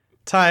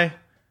Ty,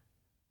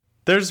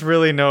 there's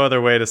really no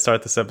other way to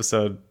start this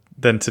episode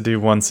than to do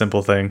one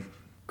simple thing.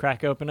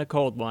 Crack open a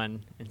cold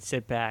one and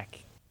sit back.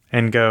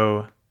 And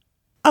go,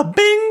 a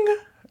bing!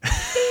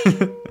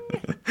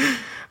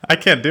 I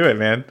can't do it,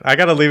 man. I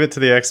gotta leave it to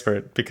the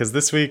expert, because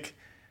this week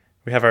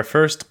we have our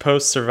first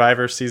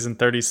post-Survivor Season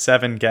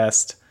 37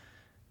 guest,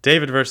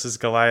 David versus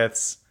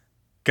Goliath's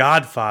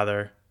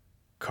godfather,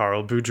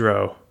 Carl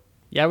Boudreaux.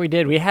 Yeah, we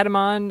did. We had him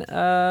on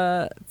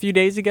a few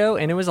days ago,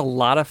 and it was a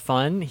lot of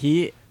fun.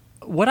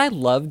 What I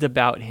loved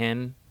about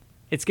him,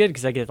 it's good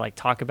because I get to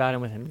talk about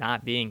him with him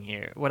not being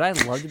here. What I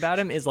loved about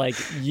him is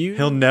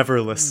he'll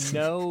never listen.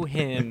 Know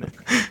him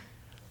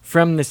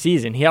from the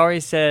season. He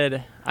always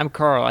said, "I'm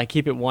Carl. I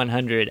keep it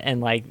 100,"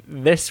 and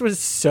this was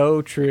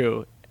so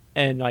true.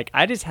 And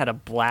I just had a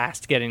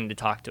blast getting to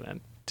talk to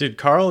him. Dude,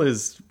 Carl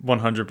is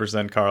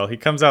 100% Carl. He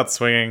comes out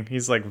swinging.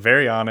 He's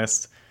very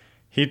honest.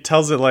 He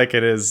tells it like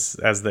it is,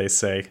 as they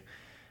say.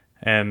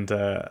 And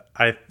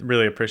I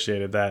really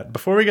appreciated that.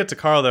 Before we get to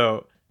Carl,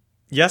 though,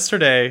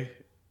 yesterday,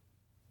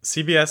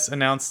 CBS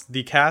announced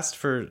the cast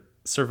for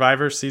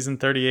Survivor Season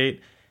 38,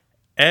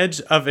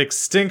 Edge of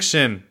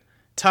Extinction.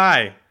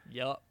 Ty,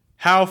 Yup.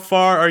 How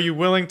far are you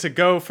willing to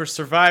go for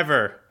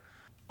Survivor?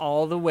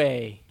 All the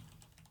way.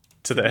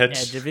 To the edge?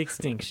 Edge of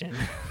Extinction.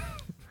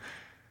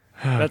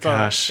 Oh, That's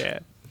gosh. all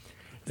I'm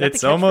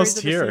It's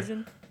almost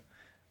here.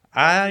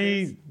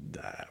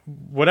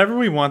 Whatever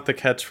we want the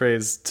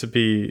catchphrase to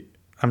be,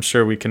 I'm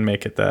sure we can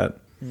make it that.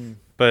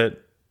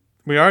 But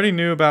we already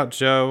knew about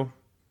Joe,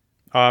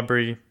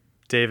 Aubrey,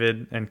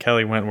 David, and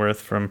Kelly Wentworth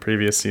from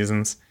previous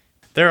seasons.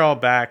 They're all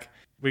back.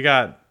 We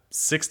got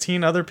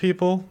 16 other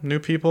people, new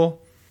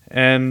people,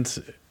 and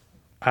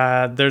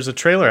there's a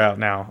trailer out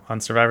now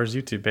on Survivor's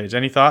YouTube page.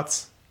 Any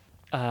thoughts?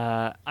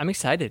 I'm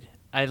excited.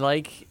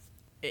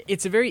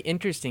 It's a very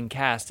interesting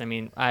cast. I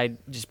mean, I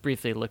just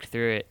briefly looked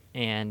through it,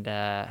 and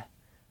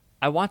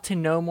I want to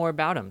know more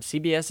about them.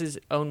 CBS's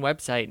own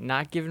website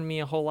not giving me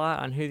a whole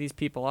lot on who these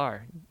people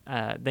are.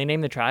 They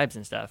name the tribes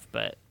and stuff,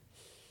 but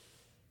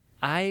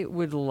I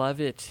would love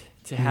it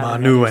to have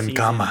Manu and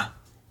Kama,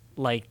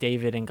 like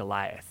David and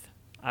Goliath.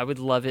 I would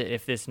love it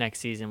if this next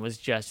season was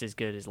just as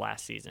good as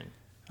last season.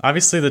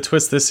 Obviously, the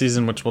twist this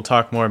season, which we'll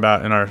talk more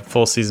about in our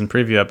full season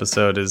preview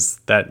episode, is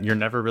that you're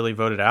never really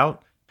voted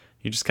out.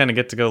 You just kind of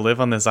get to go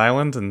live on this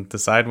island and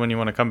decide when you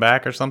want to come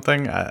back or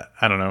something.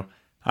 I don't know.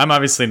 I'm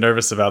obviously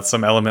nervous about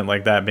some element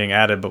like that being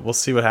added, but we'll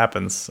see what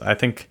happens. I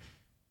think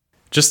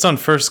just on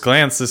first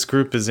glance, this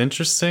group is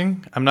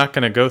interesting. I'm not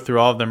going to go through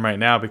all of them right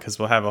now because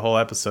we'll have a whole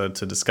episode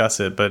to discuss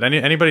it. But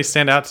anybody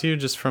stand out to you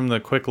just from the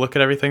quick look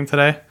at everything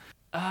today?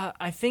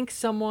 I think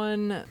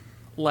someone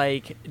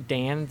like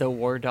Dan the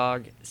War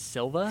Dog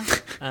Silva.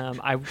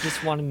 I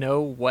just want to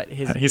know what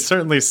his... He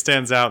certainly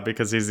stands out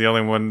because he's the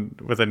only one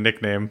with a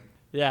nickname.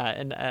 Yeah,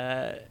 and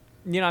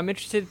I'm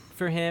interested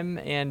for him.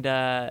 And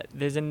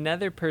there's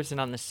another person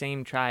on the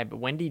same tribe,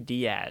 Wendy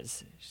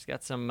Diaz. She's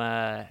got some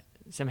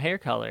hair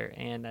color,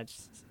 and I'm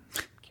just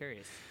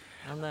curious.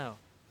 I don't know.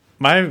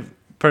 My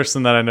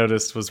person that I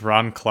noticed was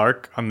Ron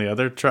Clark on the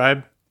other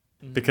tribe,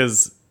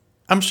 because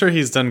I'm sure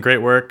he's done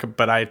great work,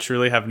 but I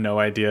truly have no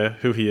idea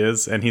who he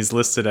is. And he's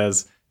listed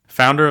as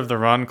founder of the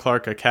Ron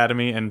Clark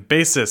Academy and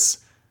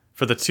basis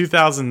for the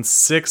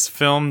 2006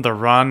 film The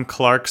Ron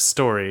Clark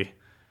Story,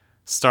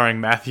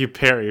 starring Matthew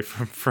Perry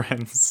from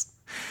Friends.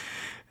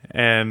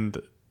 And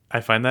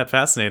I find that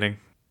fascinating.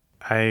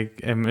 I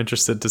am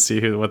interested to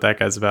see what that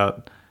guy's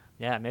about.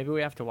 Yeah, maybe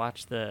we have to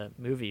watch the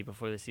movie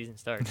before the season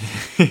starts.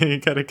 You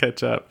gotta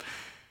catch up.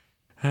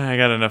 I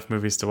got enough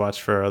movies to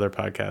watch for our other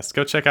podcast.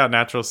 Go check out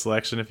Natural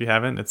Selection if you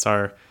haven't. It's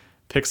our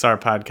Pixar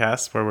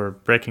podcast where we're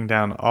breaking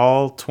down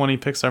all 20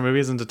 Pixar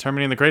movies and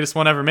determining the greatest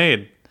one ever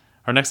made.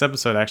 Our next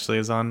episode actually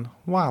is on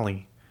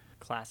WALL-E.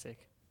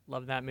 Classic.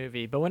 Love that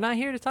movie. But we're not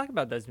here to talk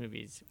about those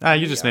movies.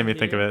 You just made me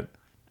think of it.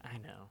 I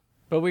know.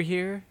 But we're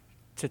here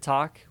to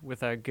talk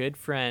with our good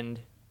friend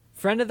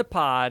of the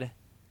pod,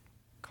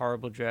 Carl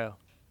Boudreaux.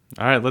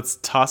 All right, let's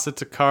toss it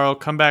to Carl.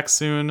 Come back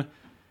soon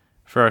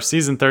for our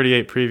Season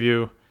 38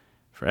 preview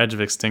for Edge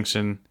of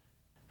Extinction.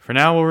 For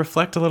now, we'll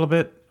reflect a little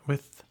bit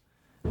with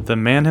the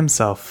man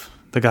himself,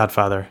 the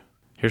Godfather.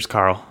 Here's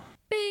Carl.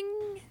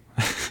 Bing!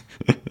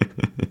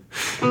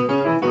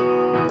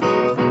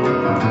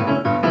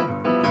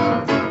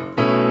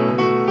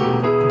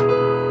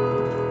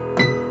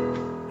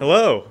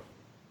 Hello.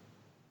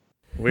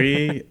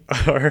 We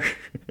are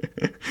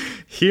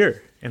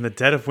here in the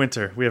dead of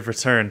winter. We have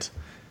returned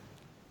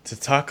to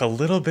talk a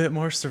little bit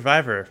more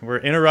Survivor. We're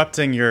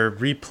interrupting your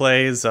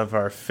replays of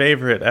our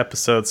favorite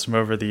episodes from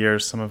over the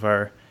years, some of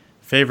our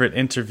favorite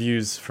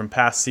interviews from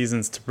past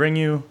seasons, to bring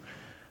you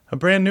a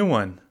brand new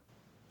one.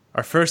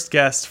 Our first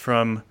guest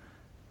from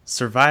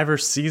Survivor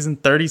Season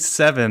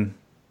 37,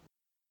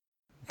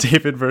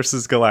 David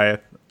versus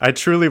Goliath. I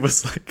truly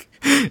was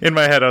in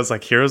my head, I was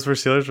like, heroes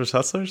versus healers versus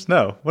hustlers?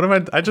 No.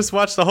 I just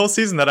watched the whole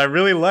season that I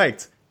really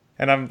liked,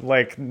 and I'm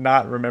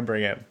not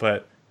remembering it,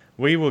 but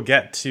we will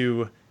get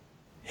to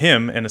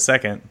him in a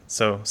second.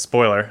 So,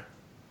 spoiler,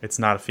 it's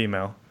not a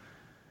female.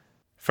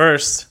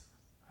 First,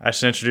 I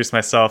should introduce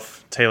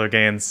myself, Taylor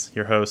Gaines,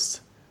 your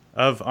host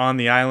of On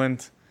the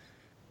Island.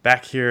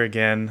 Back here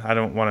again. I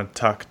don't want to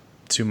talk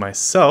to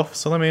myself,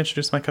 so let me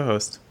introduce my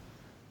co-host.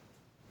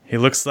 He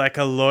looks like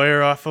a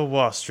lawyer off of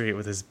Wall Street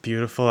with his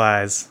beautiful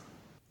eyes.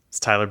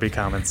 It's Tyler B.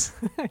 Commons.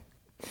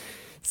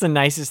 It's the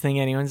nicest thing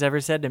anyone's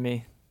ever said to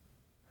me.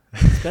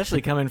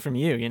 Especially coming from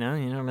you, you know?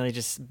 You're not really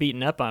just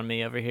beating up on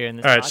me over here in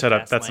this All right, shut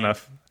up. That's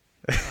enough.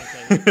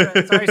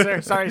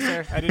 Okay. Sorry,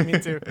 sir. I didn't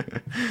mean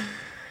to.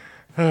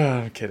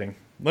 I'm kidding.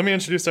 Let me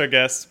introduce our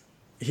guest.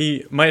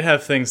 He might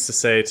have things to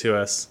say to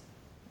us,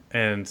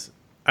 and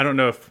I don't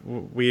know if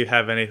we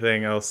have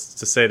anything else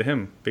to say to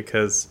him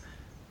because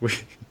we...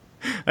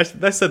 I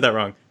said that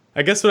wrong.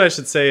 I guess what I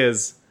should say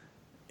is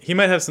he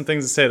might have some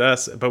things to say to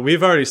us, but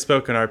we've already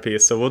spoken our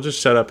piece, so we'll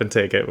just shut up and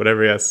take it,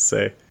 whatever he has to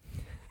say.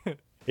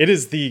 It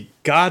is the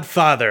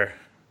godfather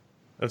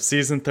of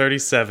season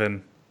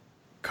 37,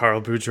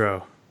 Carl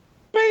Boudreaux.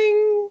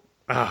 Bing!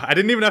 I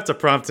didn't even have to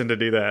prompt him to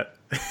do that.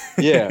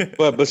 Yeah,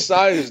 but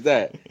besides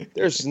that,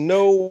 there's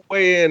no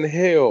way in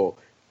hell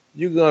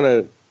you're going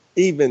to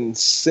even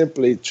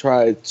simply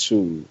try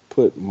to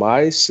put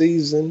my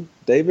season,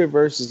 David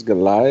versus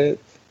Goliath,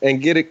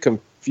 and get it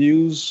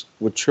confused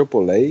with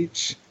Triple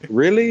H?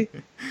 Really?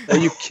 Are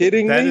you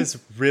kidding me? That is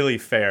really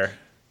fair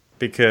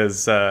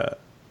because I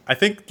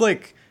think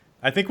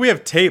we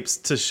have tapes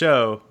to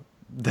show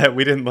that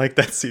we didn't like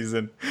that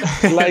season.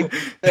 Like,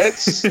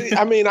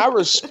 I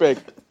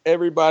respect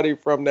everybody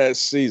from that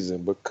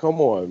season, but come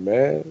on,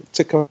 man.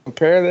 To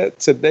compare that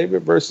to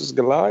David versus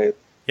Goliath?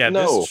 Yeah,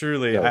 no. This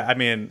truly,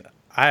 no.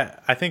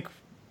 I think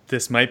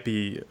this might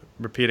be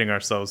repeating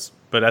ourselves,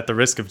 but at the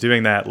risk of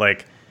doing that,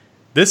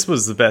 this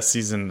was the best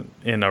season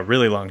in a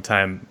really long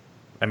time.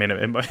 I mean,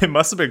 it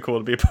must have been cool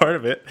to be a part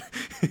of it.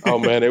 Oh,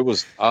 man, it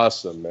was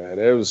awesome, man.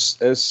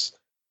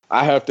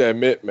 I have to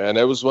admit, man,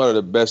 it was one of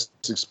the best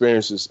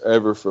experiences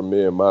ever for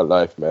me in my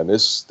life, man.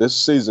 This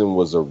season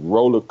was a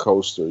roller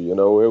coaster, you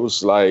know. It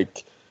was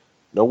like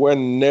no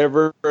one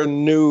never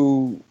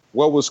knew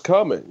what was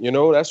coming, you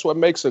know. That's what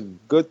makes a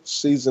good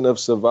season of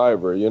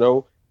Survivor, you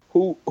know.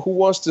 Who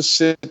wants to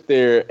sit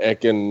there and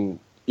can,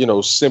 you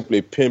know,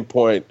 simply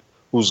pinpoint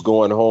who's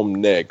going home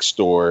next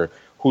or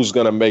who's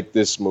going to make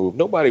this move?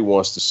 Nobody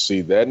wants to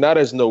see that. Not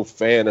as no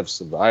fan of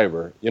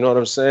Survivor. You know what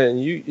I'm saying?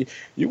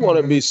 You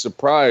want to be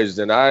surprised.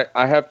 And I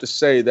have to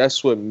say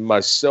that's what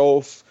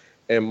myself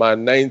and my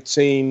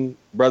 19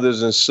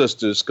 brothers and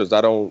sisters, because I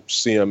don't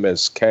see them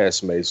as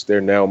castmates. They're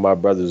now my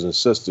brothers and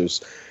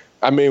sisters.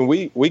 I mean,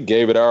 we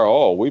gave it our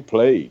all. We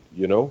played,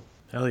 you know?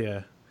 Hell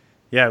yeah.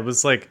 Yeah, it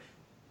was like,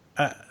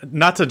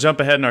 not to jump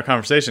ahead in our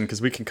conversation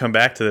because we can come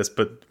back to this,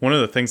 but one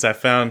of the things I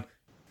found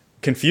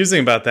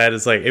confusing about that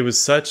is it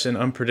was such an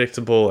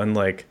unpredictable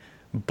and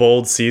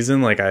bold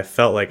season. I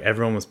felt like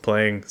everyone was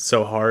playing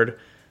so hard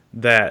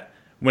that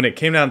when it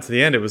came down to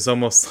the end, it was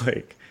almost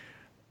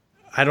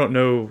I don't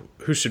know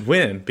who should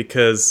win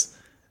because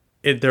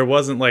there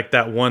wasn't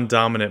that one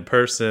dominant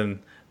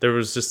person. There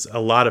was just a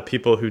lot of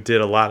people who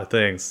did a lot of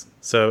things.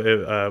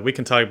 So we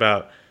can talk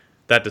about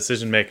that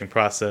decision-making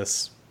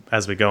process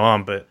as we go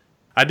on, but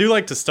I do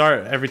like to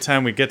start every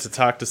time we get to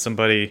talk to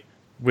somebody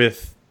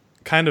with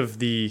kind of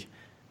the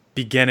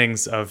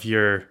beginnings of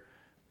your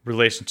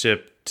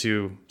relationship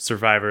to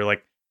Survivor,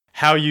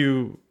 how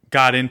you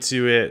got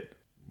into it,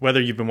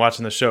 whether you've been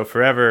watching the show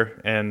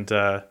forever, and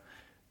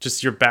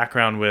just your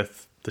background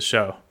with the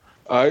show.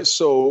 All right,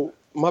 so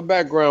my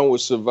background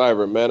with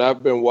Survivor, man,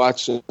 I've been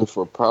watching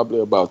for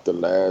probably about the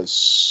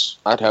last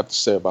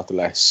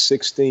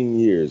 16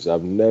 years.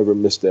 I've never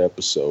missed an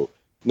episode.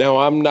 Now,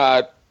 I'm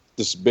not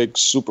this big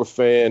super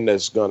fan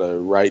that's gonna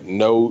write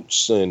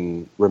notes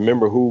and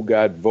remember who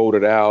got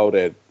voted out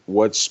at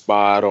what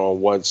spot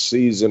on what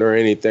season or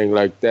anything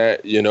like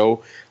that, you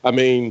know. I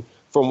mean,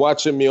 from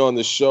watching me on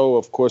the show,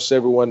 of course,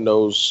 everyone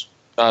knows.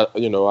 I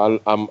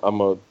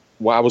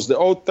was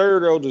the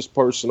third oldest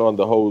person on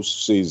the whole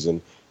season.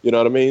 You know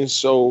what I mean?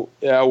 So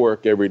yeah, I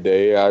work every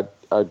day. I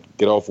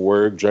get off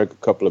work, drink a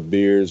couple of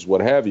beers, what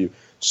have you.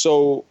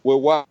 So we're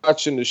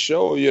watching the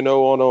show, you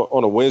know,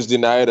 on a Wednesday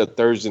night or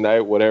Thursday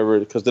night, whatever,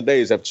 because the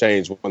days have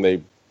changed when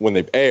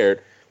they've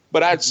aired.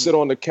 But I'd sit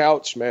on the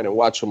couch, man, and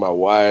watch with my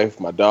wife,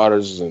 my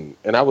daughters, and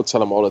I would tell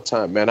them all the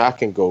time, man, I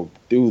can go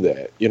do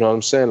that. You know what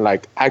I'm saying?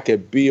 I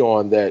could be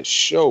on that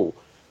show,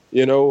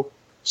 you know?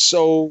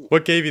 So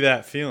what gave you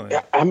that feeling?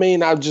 I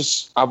mean,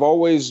 I've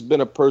always been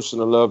a person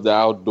to love the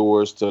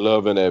outdoors, to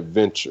love an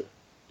adventure.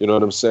 You know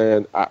what I'm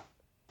saying?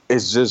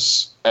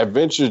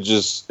 Adventure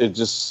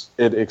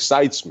it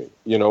excites me.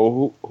 You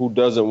know, who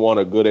doesn't want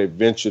a good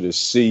adventure to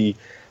see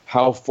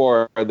how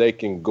far they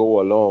can go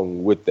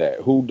along with that?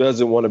 Who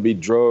doesn't want to be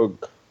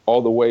drugged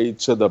all the way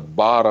to the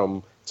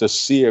bottom to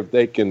see if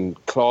they can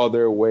claw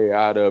their way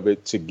out of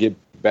it to get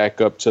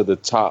back up to the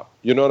top?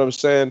 You know what I'm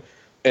saying?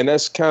 And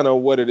that's kind of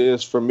what it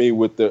is for me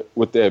with the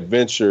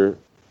adventure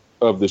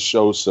of the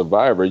show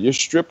Survivor. You're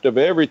stripped of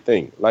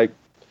everything.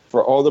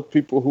 For all the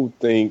people who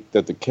think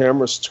that the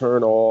cameras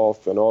turn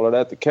off and all of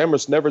that, the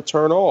cameras never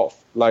turn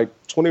off.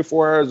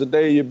 24 hours a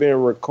day, you're being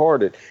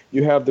recorded.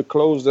 You have the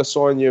clothes that's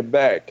on your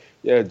back.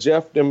 Yeah,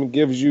 Jeff them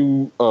gives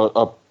you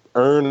a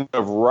urn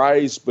of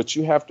rice, but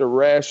you have to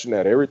ration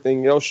that.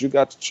 Everything else you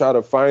got to try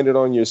to find it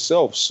on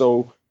yourself.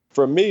 So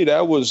for me,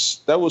 that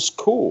was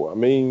cool. I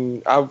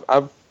mean,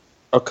 I've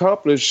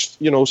accomplished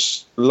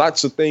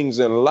lots of things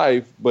in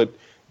life, but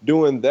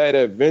doing that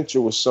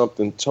adventure was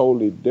something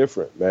totally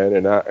different, man.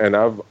 And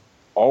I've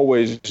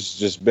always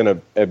just been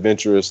an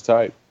adventurous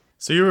type.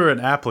 So you were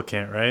an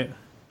applicant, right?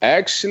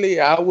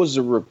 Actually, I was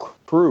a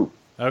recruit.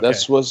 Okay.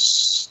 That's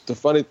what's the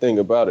funny thing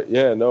about it.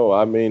 Yeah, no,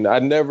 I mean, I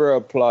never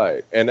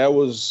applied, and that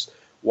was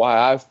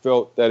why I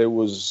felt that it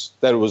was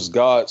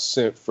God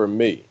sent for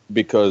me.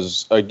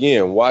 Because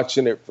again,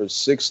 watching it for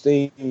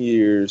 16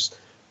 years,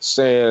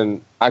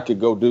 saying I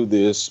could go do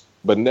this,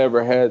 but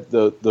never had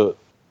the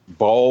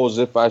balls,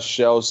 if I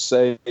shall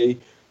say,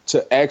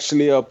 to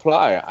actually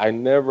apply. I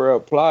never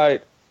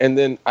applied, and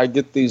then I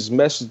get these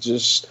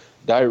messages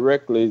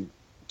directly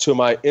to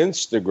my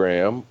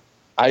Instagram.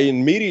 I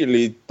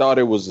immediately thought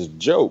it was a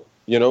joke,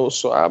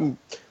 so I'm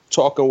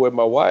talking with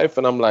my wife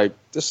and I'm like,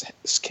 this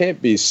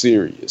can't be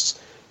serious,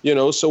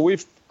 so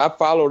I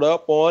followed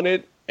up on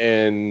it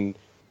and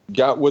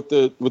got with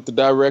the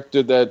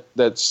director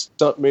that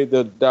sent me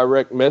the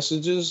direct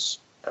messages.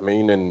 I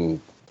mean,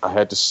 and I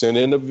had to send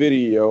in a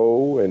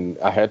video and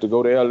I had to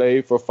go to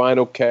LA for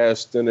final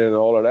casting and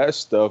all of that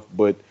stuff.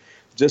 But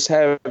just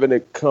having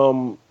it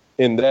come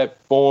in that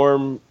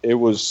form, it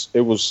was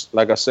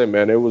like I said,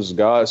 man, it was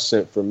God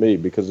sent for me,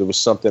 because it was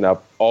something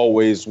I've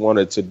always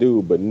wanted to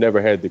do, but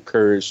never had the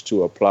courage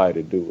to apply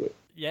to do it.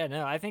 Yeah,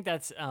 no, I think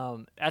that's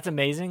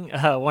amazing.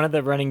 One of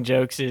the running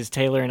jokes is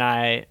Taylor and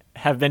I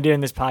have been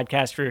doing this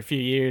podcast for a few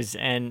years,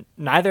 and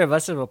neither of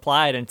us have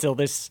applied until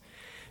this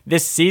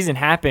season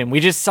happened. We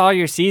just saw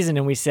your season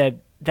and we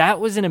said, that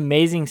was an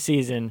amazing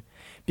season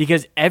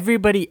because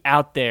everybody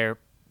out there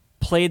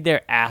played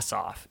their ass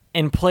off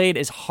and played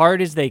as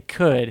hard as they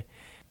could,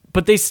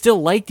 but they still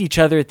liked each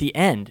other at the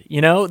end.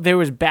 There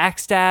was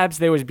backstabs,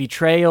 there was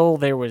betrayal,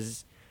 there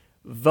was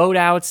vote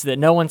outs that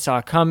no one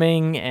saw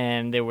coming,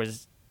 and there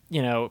was,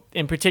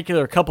 in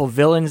particular, a couple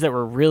villains that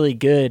were really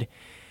good.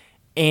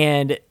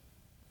 And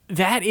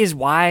that is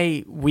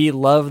why we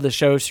love the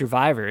show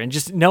Survivor. And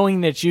just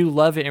knowing that you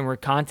love it and were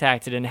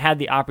contacted and had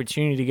the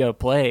opportunity to go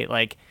play,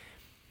 like,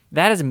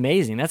 that is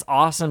amazing. That's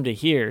awesome to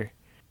hear.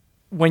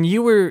 When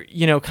you were,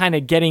 kind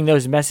of getting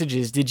those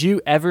messages, did you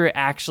ever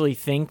actually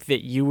think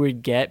that you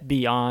would get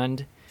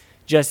beyond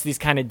just these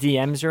kind of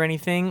DMs or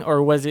anything?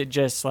 Or was it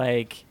just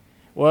like,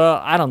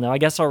 well, I don't know, I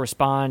guess I'll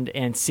respond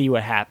and see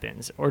what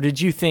happens? Or did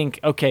you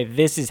think, okay,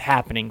 this is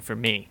happening for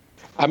me?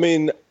 I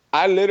mean,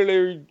 I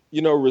literally,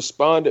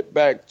 responded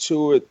back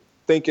to it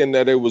thinking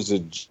that it was a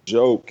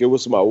joke. It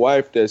was my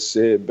wife that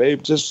said,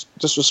 babe, just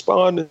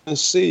respond and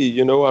see,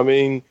 I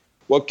mean,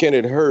 what can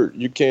it hurt?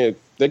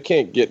 They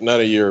can't get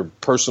none of your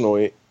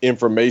personal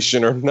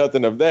information or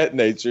nothing of that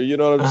nature. You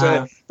know what I'm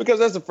saying? Because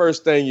that's the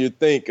first thing you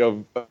think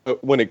of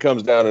when it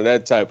comes down to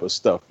that type of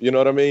stuff. You know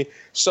what I mean?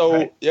 So,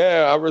 right.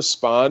 Yeah, I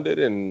responded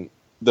and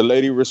the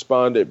lady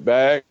responded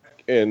back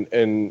and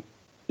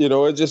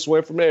it just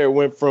went from there. It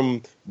went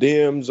from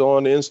DMs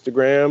on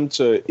Instagram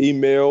to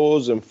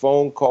emails and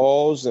phone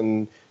calls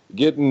and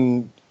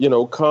getting,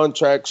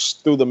 contracts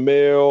through the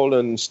mail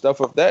and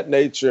stuff of that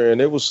nature. And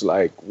it was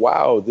like,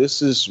 wow,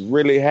 this is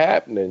really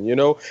happening,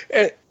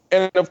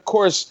 and of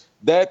course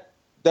that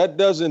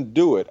doesn't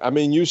do it. I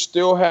mean, you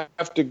still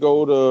have to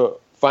go to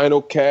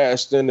final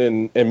casting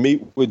and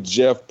meet with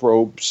Jeff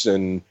Probst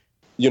and,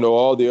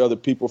 all the other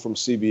people from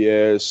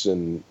CBS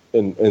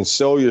and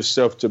sell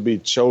yourself to be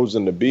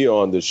chosen to be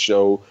on the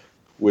show,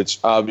 which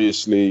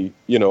obviously,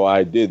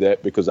 I did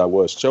that because I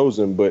was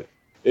chosen, but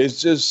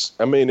it's just,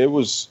 I mean, it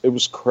was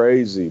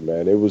crazy,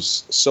 man. It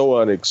was so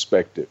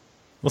unexpected.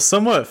 Well,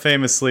 somewhat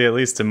famously, at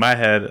least in my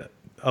head,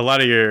 a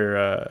lot of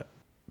your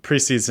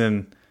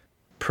preseason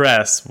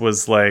press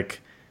was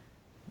like,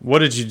 what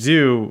did you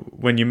do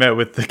when you met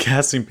with the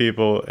casting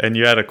people? And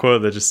you had a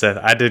quote that just said,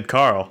 I did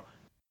Carl.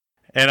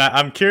 And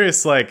I'm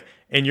curious, like,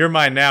 in your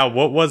mind now,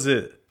 what was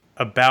it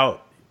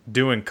about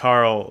doing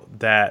Carl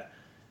that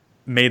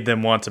made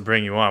them want to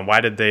bring you on?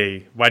 Why do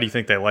you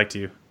think they liked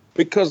you?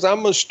 Because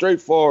I'm a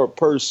straightforward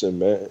person,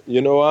 man.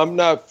 I'm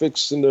not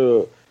fixing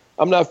to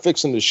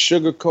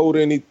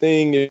sugarcoat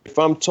anything. If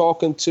I'm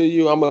talking to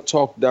you, I'm gonna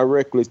talk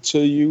directly to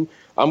you.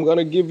 I'm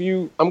gonna give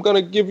you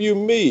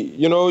me.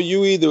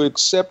 You either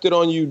accept it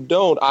or you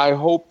don't. I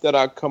hope that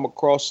I come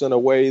across in a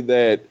way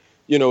that,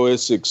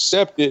 it's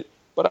accepted,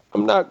 but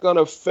I'm not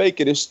gonna fake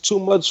it. It's too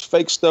much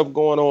fake stuff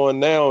going on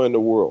now in the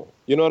world.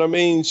 You know what I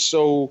mean?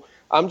 So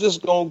I'm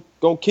just gonna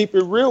keep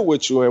it real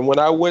with you. And when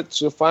I went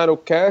to final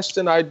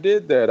casting, I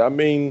did that. I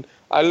mean,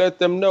 I let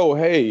them know,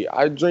 hey,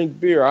 I drink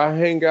beer, I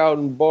hang out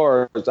in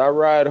bars, I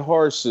ride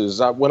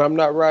horses. When I'm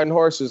not riding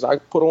horses, I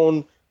put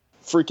on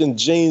freaking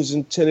jeans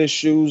and tennis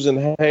shoes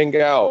and hang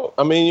out.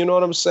 I mean, you know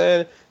what I'm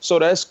saying? So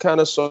that's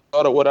kind of sort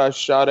of what I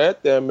shot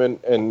at them,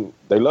 and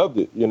they loved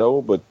it,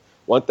 But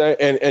one thing,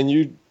 and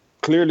you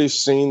clearly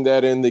seen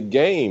that in the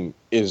game,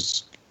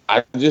 is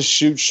I just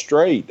shoot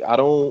straight. I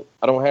don't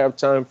have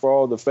time for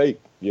all the fake,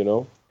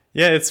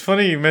 Yeah, it's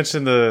funny you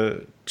mentioned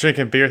the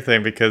drinking beer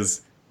thing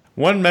because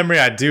one memory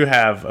I do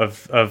have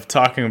of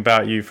talking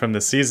about you from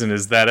the season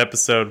is that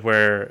episode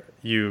where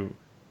you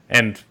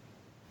and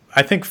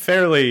I think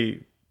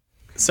fairly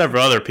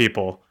several other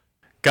people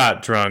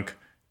got drunk.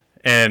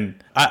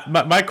 And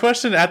my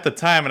question at the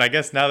time, and I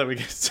guess now that we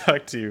get to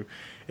talk to you,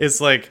 is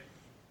like,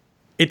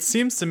 it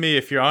seems to me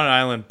if you're on an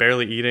island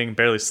barely eating,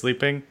 barely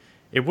sleeping,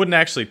 it wouldn't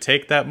actually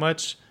take that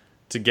much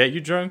to get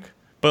you drunk.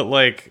 But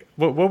like,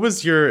 what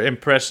was your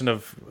impression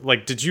of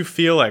like? Did you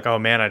feel like, oh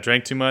man, I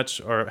drank too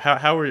much, or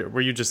how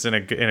were you just in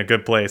a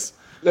good place?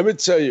 Let me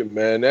tell you,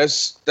 man,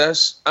 that's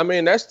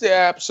the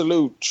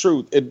absolute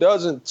truth. It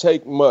doesn't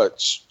take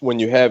much when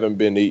you haven't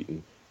been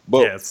eating.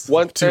 But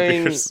one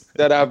thing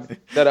that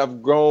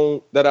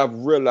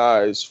I've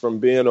realized from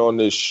being on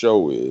this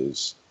show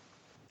is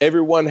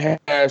everyone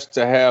has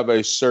to have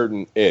a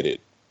certain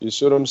edit. You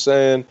see what I'm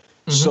saying?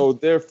 Mm-hmm. So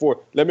therefore,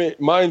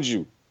 mind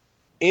you,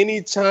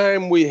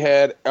 anytime we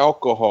had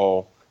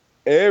alcohol,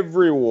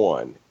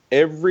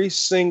 every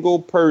single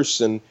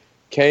person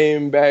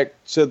came back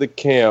to the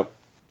camp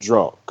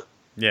drunk.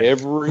 Yeah.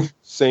 Every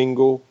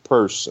single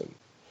person.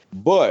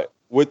 But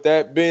with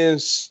that being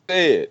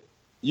said,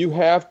 you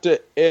have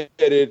to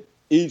edit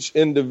each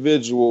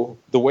individual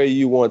the way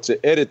you want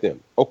to edit them.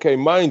 Okay,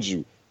 mind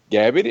you,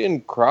 Gabby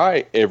didn't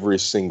cry every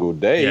single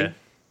day,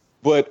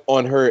 but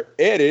on her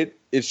edit,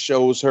 it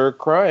shows her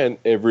crying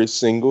every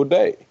single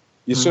day.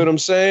 You see what I'm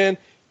saying?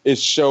 It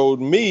showed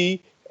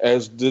me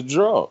as the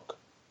drunk.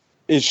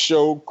 It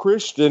showed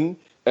Christian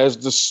as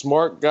the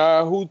smart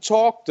guy who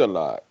talked a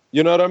lot.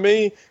 You know what I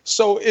mean?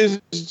 So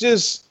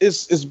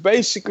it's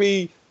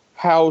basically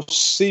how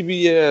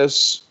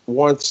CBS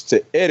wants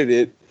to edit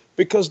it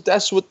because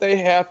that's what they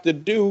have to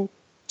do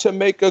to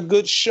make a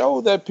good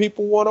show that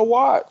people want to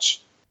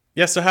watch.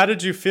 Yeah, so how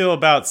did you feel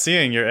about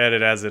seeing your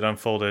edit as it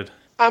unfolded?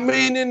 I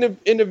mean, in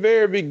the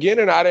very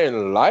beginning, I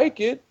didn't like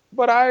it,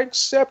 but I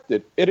accept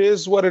it. It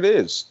is what it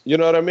is. You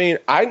know what I mean?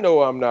 I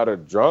know I'm not a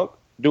drunk.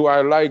 Do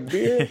I like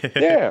beer?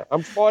 Yeah,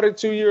 I'm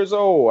 42 years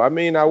old. I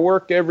mean, I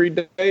work every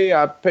day.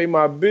 I pay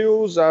my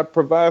bills. I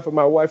provide for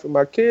my wife and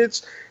my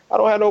kids. I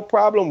don't have no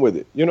problem with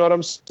it. You know what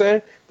I'm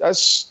saying?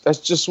 That's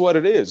just what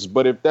it is.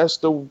 But if that's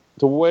the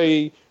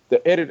way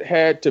the edit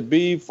had to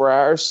be for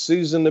our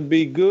season to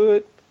be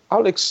good,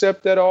 I'll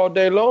accept that all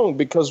day long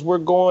because we're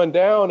going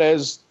down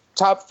as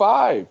top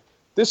 5.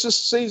 This is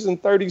season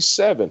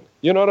 37.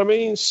 You know what I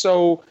mean?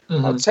 So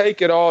I'll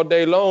take it all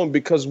day long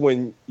because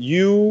when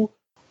you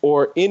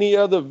or any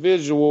other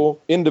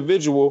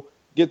individual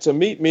get to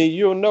meet me,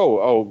 you'll know,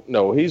 oh,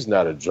 no, he's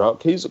not a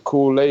drunk. He's a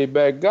cool,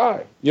 laid-back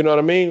guy. You know what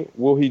I mean?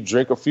 Will he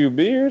drink a few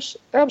beers?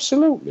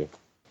 Absolutely.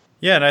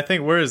 Yeah, and I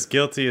think we're as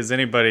guilty as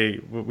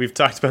anybody. We've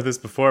talked about this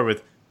before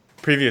with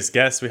previous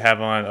guests we have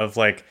on of,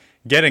 like,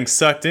 getting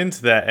sucked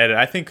into that edit.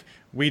 I think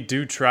we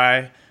do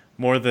try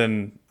more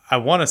than, I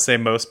want to say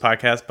most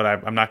podcasts, but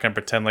I'm not going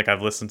to pretend like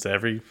I've listened to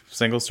every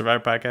single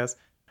Survivor podcast.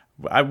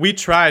 We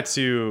try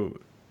to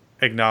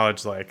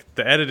acknowledge, like,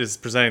 the edit is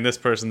presenting this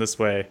person this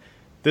way.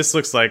 This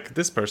looks like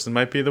this person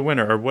might be the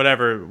winner or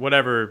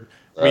whatever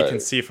we can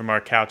see from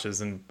our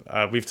couches. And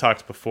we've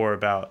talked before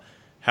about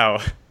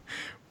how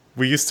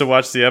we used to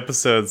watch the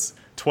episodes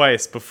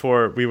twice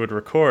before we would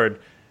record,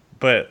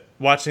 but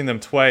watching them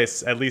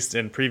twice, at least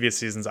in previous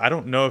seasons, I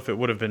don't know if it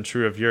would have been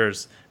true of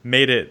yours,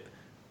 made it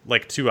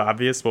like too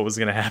obvious what was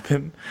going to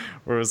happen,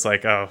 where it was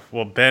like, oh,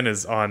 well, Ben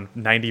is on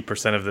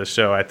 90% of this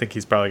show. I think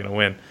he's probably going to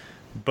win.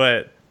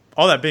 But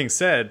all that being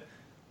said,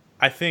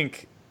 I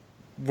think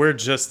we're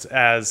just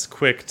as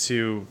quick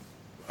to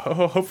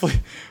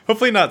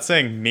hopefully not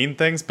saying mean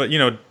things, but, you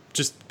know,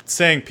 just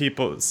saying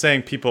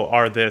people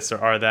are this or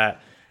are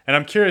that. And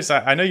I'm curious,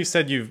 I know you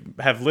said you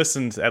have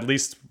listened at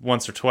least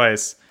once or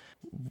twice.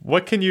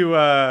 What can you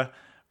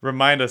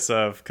remind us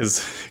of?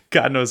 Because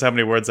God knows how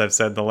many words I've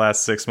said in the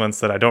last 6 months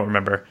that I don't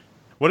remember.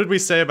 What did we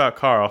say about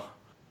Carl?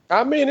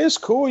 I mean, it's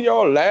cool.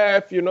 Y'all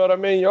laugh. You know what I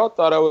mean? Y'all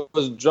thought I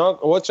was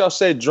drunk. What y'all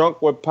say,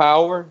 drunk with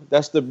power?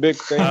 That's the big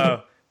thing.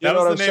 That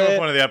was the name of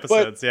one of the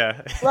episodes,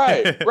 yeah.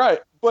 Right.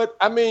 But,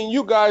 I mean,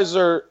 you guys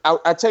are,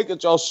 I take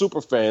it y'all super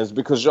fans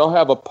because y'all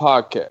have a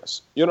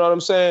podcast. You know what I'm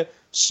saying?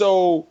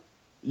 So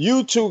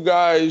you two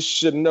guys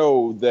should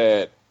know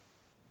that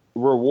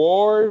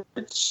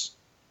rewards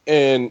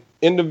and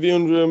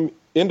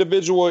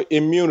individual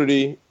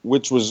immunity,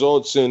 which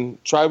results in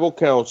tribal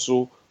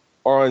council,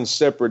 are on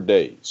separate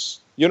days.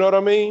 You know what I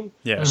mean?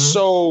 Yeah. Mm-hmm.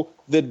 So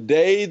the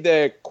day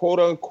that, quote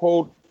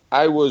unquote,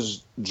 I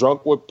was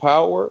drunk with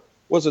power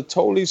was a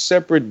totally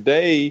separate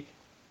day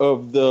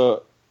of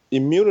the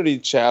immunity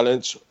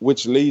challenge,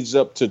 which leads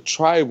up to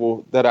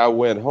tribal, that I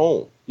went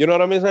home. You know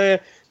what I'm saying?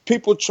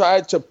 People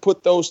tried to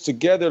put those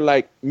together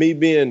like me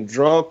being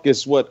drunk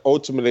is what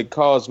ultimately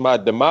caused my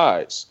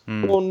demise.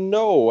 Well,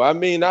 no. I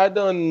mean,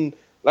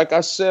 like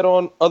I said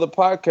on other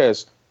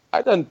podcasts,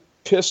 I done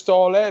pissed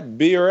all that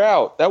beer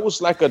out. That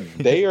was like a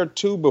day or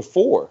two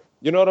before.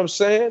 You know what I'm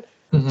saying?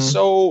 Mm-hmm.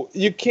 So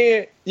you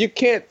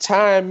can't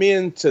time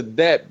into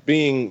that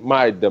being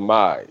my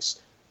demise.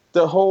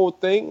 The whole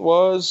thing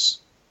was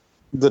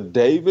the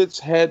Davids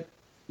had,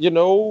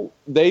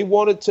 they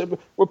wanted to.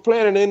 We're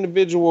playing an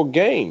individual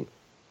game.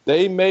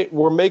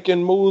 Were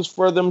making moves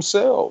for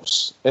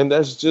themselves, and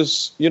that's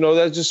just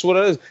what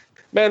it is.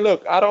 Man,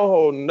 look, I don't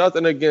hold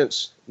nothing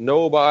against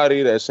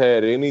nobody that's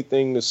had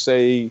anything to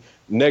say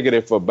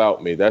negative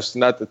about me. That's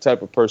not the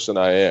type of person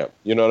I am.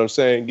 You know what I'm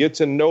saying? Get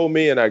to know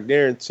me, and I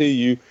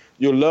guarantee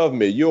you'll love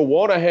me. You'll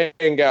want to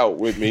hang out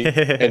with me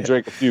and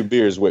drink a few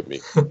beers with me,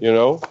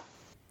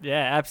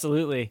 Yeah,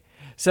 absolutely.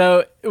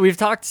 So we've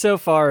talked so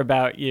far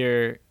about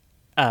your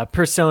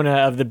persona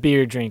of the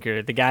beer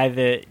drinker, the guy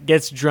that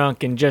gets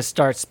drunk and just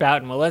starts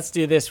spouting, well, let's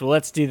do this,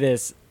 let's do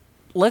this.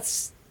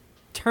 Let's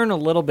turn a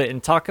little bit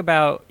and talk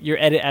about your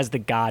edit as the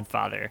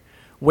Godfather.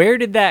 Where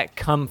did that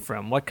come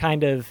from? What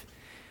kind of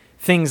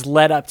things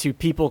led up to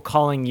people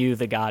calling you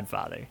the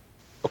Godfather?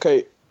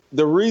 Okay,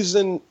 the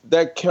reason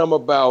that came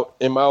about,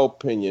 in my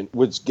opinion,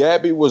 which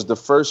Gabby was the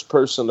first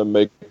person to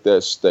make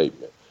that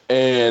statement.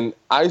 And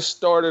I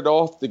started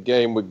off the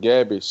game with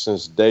Gabby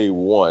since day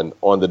one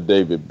on the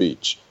David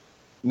Beach.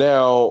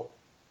 Now,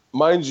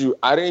 mind you,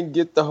 I didn't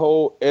get the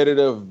whole edit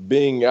of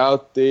being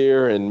out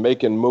there and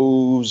making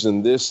moves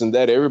and this and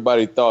that.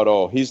 Everybody thought,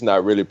 oh, he's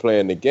not really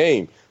playing the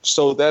game.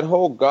 So that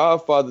whole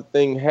Godfather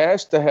thing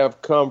has to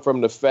have come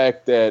from the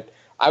fact that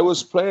I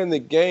was playing the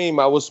game.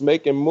 I was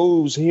making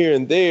moves here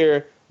and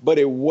there, but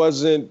it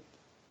wasn't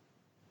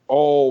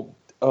all,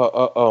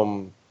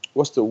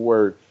 what's the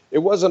word? It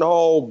wasn't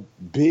all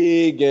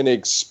big and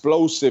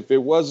explosive.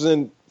 It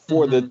wasn't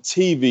for the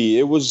TV.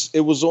 It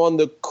was on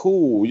the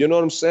cool. You know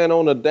what I'm saying?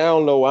 On the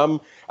down low.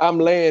 I'm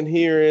laying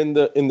here in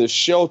the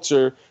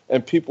shelter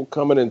and people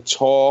coming and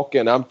talk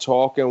and I'm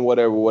talking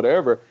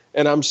whatever.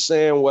 And I'm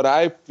saying what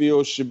I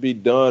feel should be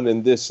done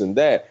and this and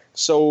that.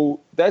 So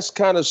that's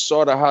kind of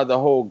sort of how the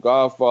whole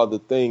Godfather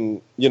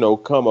thing,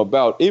 come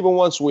about. Even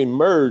once we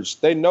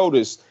merged, they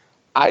noticed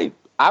I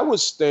would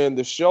stay in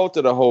the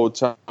shelter the whole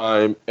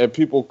time and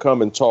people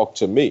come and talk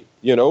to me,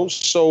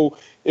 So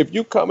if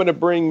you coming to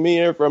bring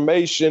me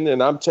information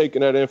and I'm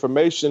taking that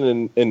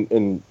information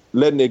and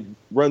letting it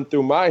run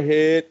through my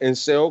head and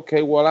say,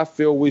 okay, well, I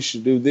feel we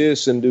should do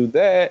this and do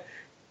that.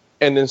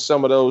 And then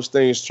some of those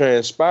things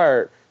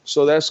transpired.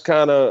 So that's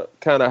kind of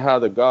how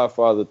the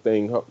Godfather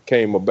thing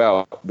came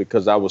about,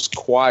 because I was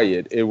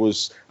quiet.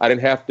 I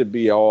didn't have to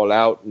be all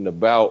out and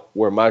about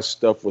where my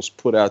stuff was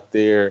put out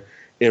there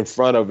in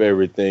front of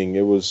everything.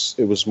 It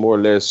was more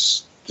or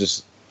less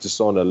just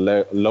on a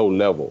low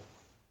level.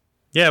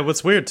 Yeah,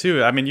 what's weird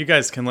too, I mean, you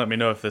guys can let me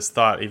know if this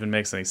thought even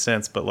makes any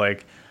sense, but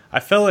I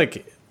felt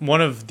like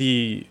one of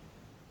the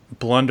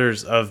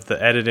blunders of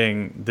the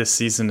editing this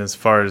season as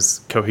far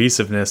as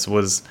cohesiveness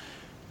was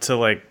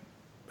to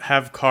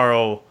have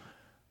Carl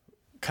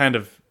kind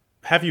of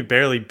have you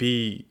barely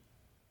be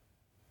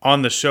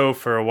on the show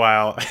for a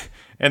while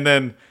and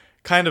then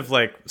kind of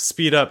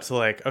speed up to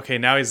okay,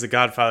 now he's the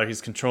Godfather,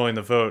 he's controlling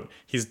the vote,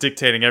 he's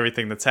dictating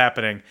everything that's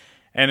happening.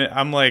 And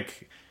I'm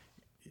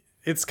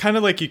it's kind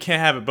of you can't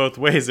have it both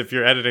ways if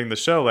you're editing the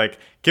show.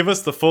 Give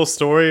us the full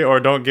story or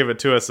don't give it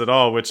to us at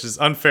all, which is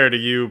unfair to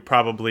you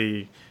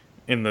probably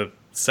in the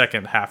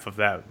second half of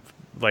that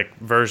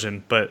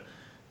version. But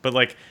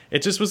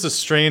it just was a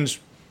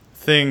strange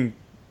thing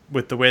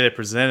with the way they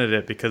presented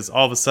it, because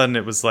all of a sudden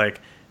it was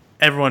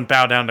everyone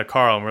bow down to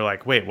Carl and we're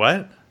wait,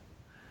 what?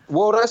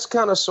 Well, that's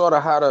kind of sort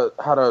of how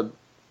the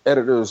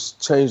editors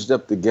changed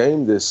up the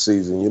game this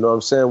season. You know what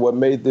I'm saying? What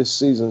made this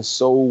season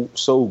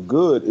so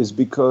good is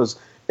because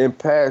in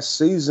past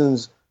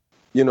seasons,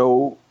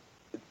 you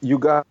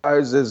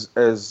guys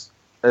as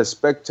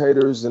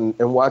spectators and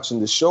watching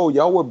the show,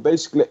 y'all were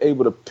basically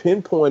able to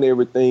pinpoint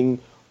everything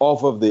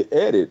off of the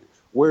edit.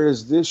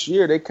 Whereas this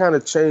year, they kind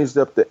of changed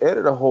up the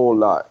edit a whole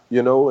lot,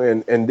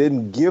 and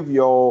didn't give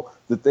y'all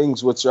the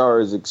things what y'all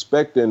is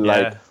expecting,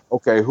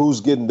 okay,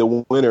 who's getting the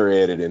winter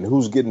edit and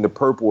who's getting the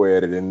purple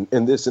edit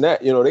and this and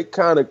that. They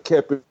kind of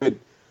kept it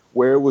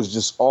where it was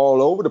just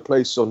all over the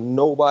place, so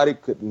nobody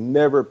could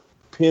never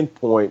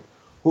pinpoint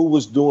who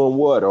was doing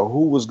what or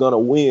who was going to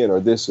win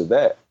or this or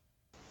that.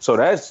 So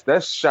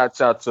that's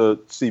shots out to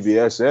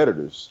CBS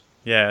editors.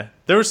 Yeah,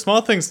 there were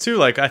small things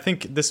too. I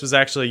think this was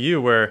actually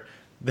you where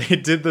they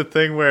did the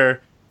thing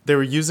where they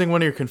were using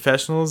one of your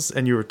confessionals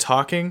and you were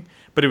talking,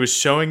 but it was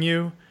showing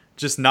you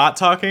just not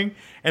talking,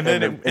 and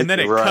then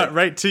it cut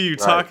right to you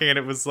talking, and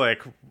it was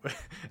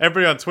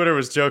everybody on Twitter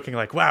was joking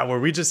wow, were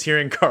we just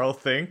hearing Carl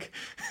think?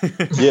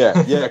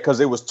 yeah, because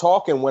it was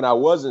talking when I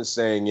wasn't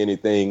saying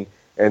anything,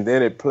 and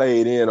then it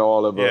played in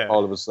all of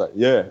a sudden.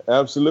 Yeah,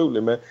 absolutely,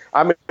 man.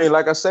 I mean,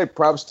 like I say,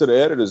 props to the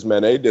editors,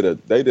 man. They did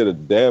a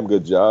damn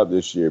good job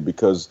this year,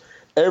 because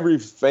every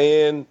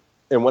fan,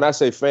 and when I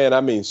say fan,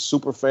 I mean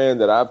super fan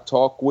that I've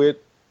talked with,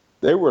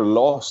 they were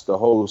lost the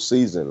whole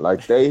season.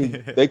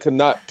 They could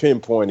not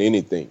pinpoint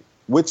anything,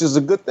 which is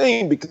a good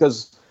thing,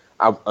 because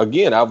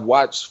I've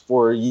watched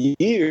for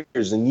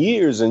years and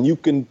years, and you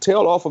can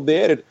tell off of the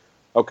edit,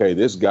 okay,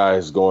 this guy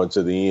is going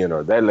to the end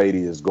or that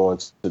lady is going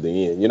to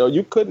the end.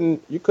 You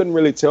couldn't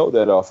really tell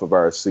that off of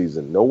our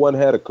season. No one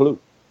had a clue.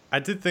 I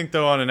did think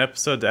though on an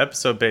episode to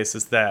episode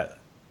basis that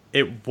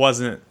it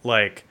wasn't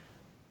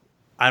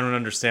I don't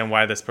understand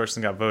why this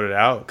person got voted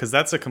out, because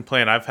that's a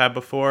complaint I've had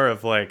before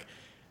of like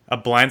a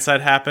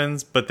blindside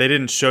happens, but they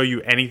didn't show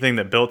you anything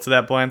that built to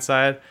that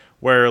blindside.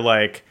 Where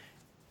like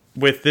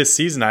with this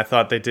season, I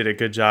thought they did a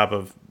good job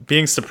of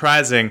being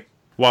surprising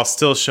while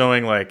still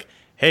showing like,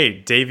 hey,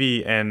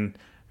 Davey and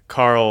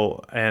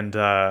Carl and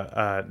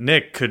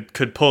Nick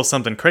could pull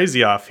something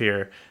crazy off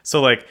here. So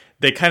like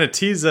they kind of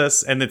tease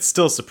us, and it's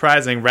still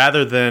surprising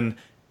rather than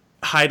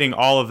hiding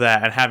all of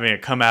that and having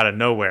it come out of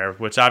nowhere,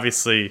 which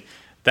obviously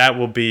that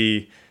will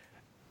be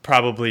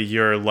probably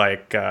your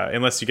like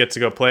unless you get to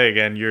go play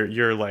again,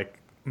 your like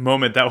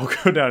moment that will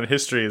go down in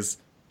history. Is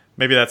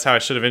maybe that's how I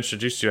should have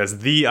introduced you, as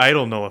the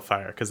idol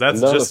nullifier, because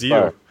that's just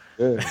you.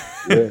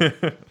 Yeah.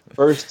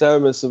 First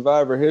time in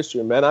Survivor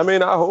history, man. I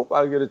mean, I hope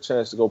I get a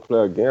chance to go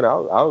play again.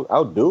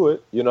 I'll do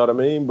it. You know what I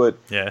mean? But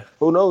yeah,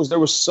 who knows? There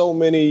were so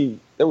many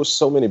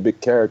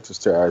big characters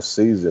to our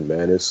season,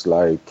 man. It's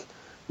like,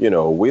 we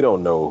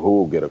don't know who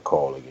will get a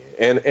call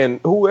again. And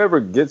whoever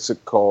gets a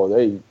call,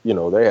 they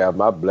have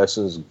my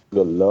blessings.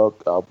 Good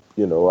luck. I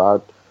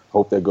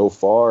hope they go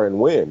far and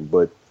win.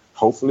 But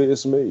hopefully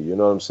it's me. You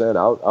know what I'm saying?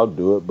 I'll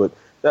do it. But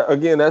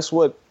again, that's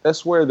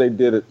where they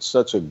did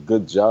such a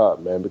good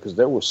job, man. Because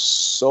there were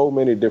so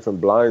many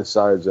different blind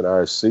sides in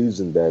our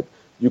season that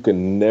you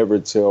can never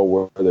tell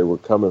where they were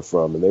coming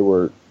from, and they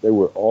were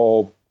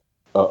all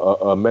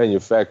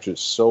manufactured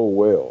so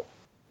well.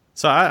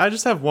 So I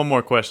just have one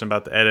more question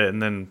about the edit,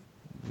 and then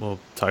we'll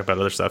talk about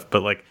other stuff.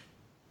 But like,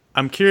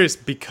 I'm curious,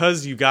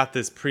 because you got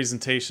this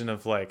presentation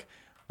of like,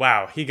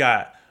 wow, he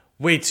got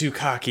way too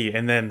cocky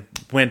and then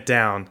went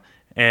down,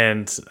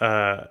 and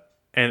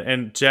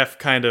Jeff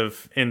kind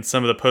of in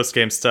some of the post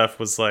game stuff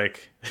was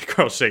like,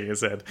 Carl's shaking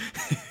his head.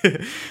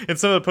 In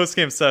some of the post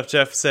game stuff,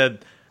 Jeff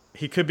said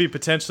he could be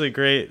potentially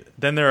great.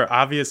 Then there are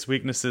obvious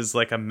weaknesses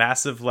like a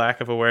massive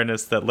lack of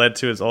awareness that led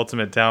to his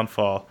ultimate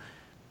downfall.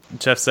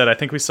 Jeff said, I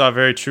think we saw a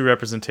very true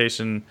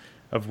representation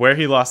of where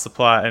he lost the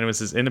plot, and it was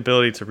his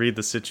inability to read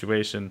the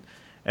situation.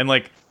 And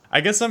like,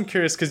 I guess I'm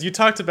curious, because you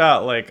talked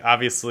about like,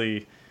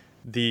 obviously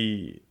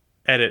the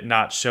edit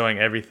not showing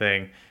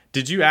everything.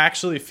 Did you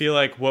actually feel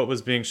like what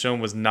was being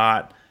shown was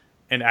not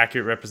an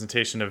accurate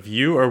representation of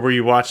you, or were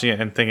you watching it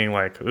and thinking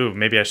like, ooh,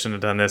 maybe I shouldn't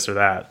have done this or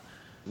that?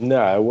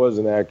 Nah, it was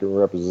an accurate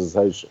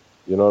representation.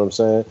 You know what I'm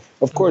saying?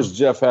 Of course,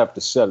 Jeff have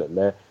to sell it,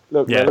 man.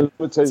 Look, man, let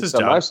me tell you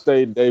something. I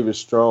stayed David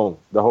strong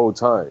the whole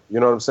time. You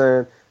know what I'm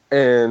saying?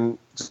 And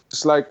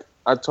just like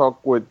I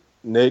talk with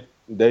Nick,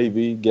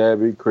 Davey,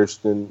 Gabby,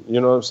 Christian,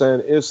 you know what I'm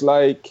saying? It's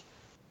like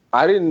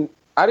I didn't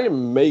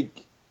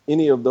make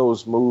any of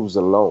those moves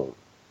alone.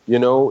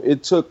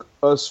 It took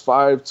us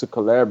 5 to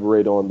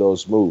collaborate on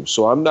those moves.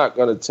 So I'm not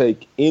going to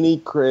take any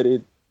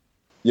credit,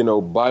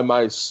 by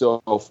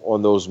myself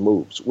on those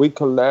moves. We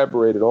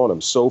collaborated on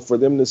them. So for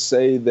them to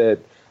say that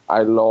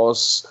I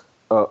lost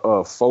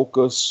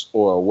focus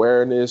or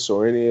awareness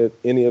or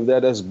any of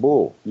that, that's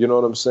bull. You know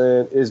what I'm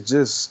saying? It's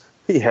just,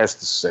 he has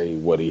to say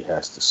what he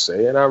has to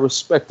say, and I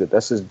respect it.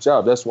 That's his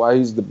job. That's why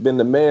he's been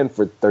the man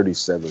for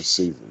 37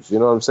 seasons. You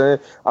know what I'm saying?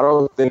 I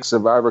don't think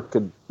Survivor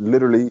could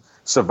literally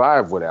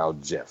survive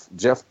without Jeff.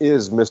 Jeff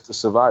is Mr.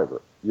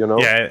 Survivor.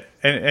 Yeah,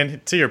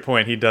 and to your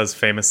point, he does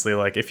famously,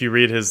 like, if you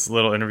read his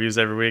little interviews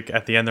every week,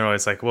 at the end they're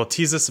always like, well,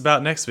 tease us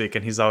about next week,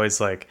 and he's always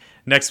like,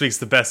 next week's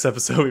the best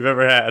episode we've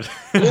ever had.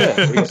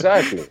 Yeah,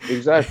 exactly.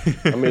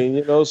 I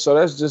mean, so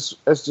that's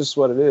just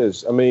what it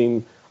is. I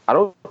mean, I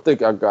don't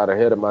think I got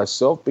ahead of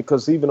myself,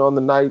 because even on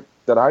the night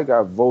that I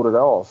got voted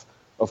off,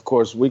 of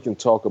course, we can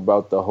talk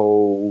about the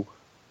whole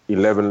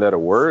 11-letter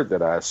word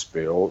that I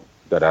spelled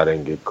that I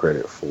didn't get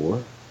credit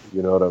for.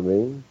 You know what I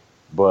mean?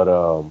 But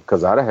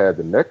because I'd have had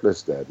the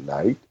necklace that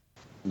night.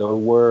 No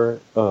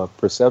word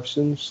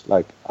perceptions.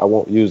 Like, I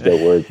won't use that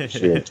word this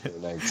year in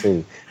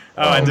 2019.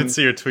 I did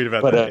see your tweet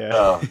about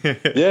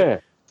that. Yeah.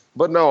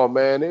 But no,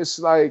 man, it's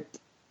like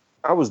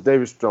I was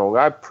David Strong.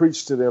 I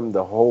preached to them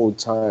the whole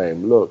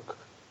time. Look,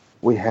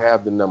 we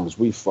have the numbers.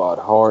 We fought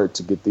hard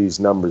to get these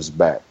numbers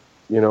back.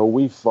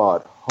 We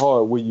fought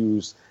hard. We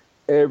used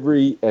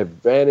every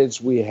advantage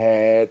we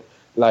had,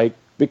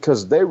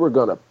 because they were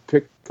going to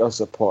pick us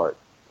apart.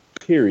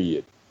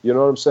 Period. You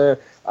know what I'm saying?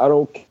 I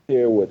don't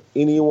care what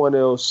anyone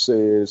else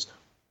says.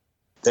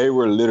 They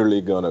were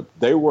literally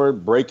they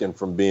weren't breaking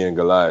from being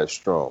Goliath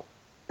strong.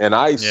 And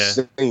I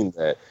seen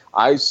that.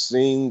 I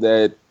seen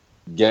that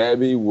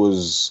Gabby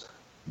was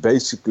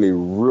basically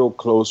real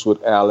close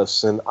with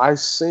Allison. I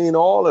seen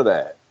all of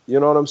that. You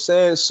know what I'm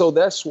saying? So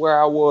that's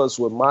where I was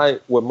with my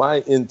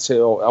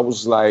intel. I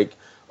was like,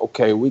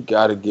 okay, we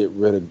got to get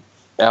rid of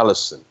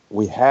Allison.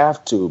 We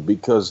have to,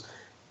 because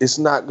it's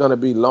not going to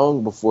be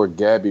long before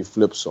Gabby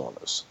flips on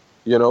us,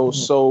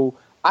 So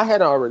I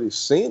had already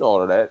seen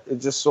all of that. It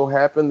just so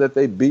happened that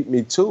they beat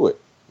me to it.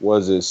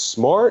 Was it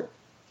smart?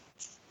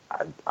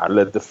 I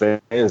let the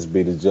fans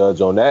be the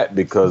judge on that,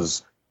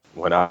 because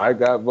when I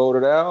got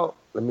voted out,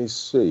 let me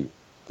see.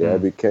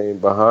 Gabby came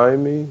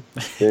behind me.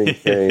 Then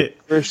came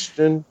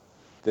Christian.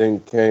 Then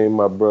came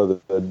my brother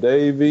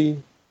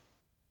Davey.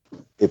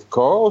 If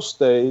Carl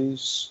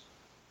stays,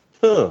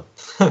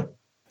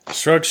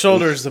 Shrug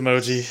shoulders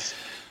emoji.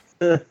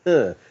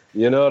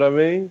 You know what I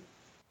mean?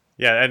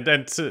 Yeah,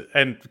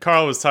 and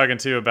Carl was talking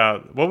too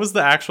about what was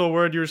the actual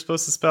word you were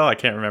supposed to spell? I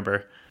can't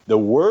remember. The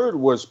word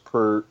was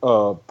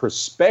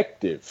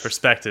perspective.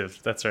 Perspective.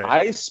 That's right.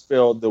 I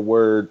spelled the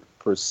word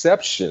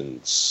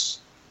perceptions.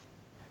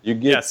 You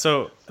get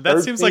so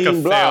that seems like a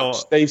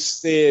blocks. fail. They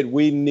said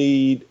we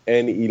need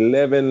an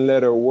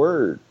 11-letter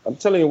word. I'm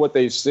telling you what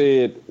they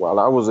said while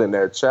I was in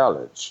that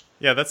challenge.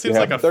 Yeah, that seems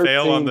like a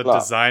fail on the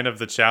design of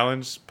the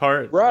challenge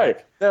part.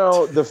 Right.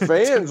 Now, the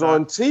fans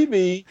on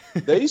TV,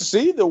 they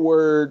see the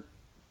word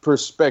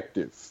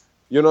perspective.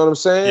 You know what I'm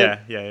saying?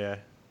 Yeah.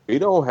 We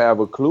don't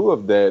have a clue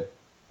of that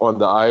on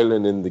the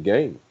island in the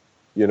game.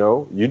 You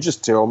know, you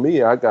just tell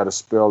me I got to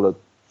spell a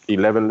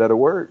 11-letter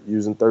word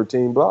using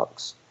 13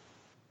 blocks.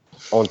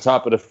 On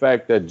top of the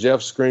fact that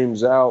Jeff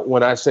screams out,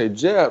 when I say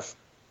Jeff,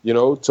 you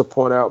know, to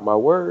point out my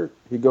word,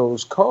 he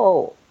goes,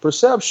 Carl,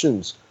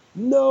 perceptions.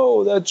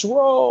 No, that's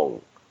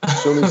wrong.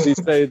 As soon as he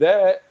say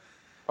that,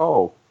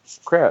 oh,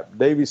 crap,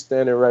 Davy's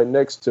standing right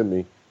next to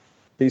me.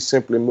 He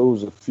simply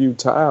moves a few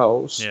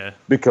tiles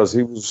because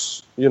he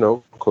was, you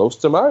know, close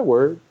to my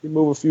word. He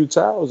moved a few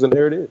tiles and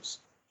there it is.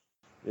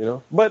 You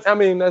know, but I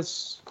mean,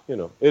 that's, you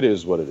know, it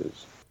is what it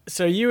is.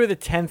 So you were the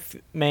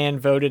 10th man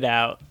voted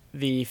out,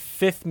 the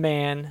 5th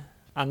man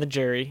on the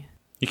jury.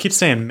 You keep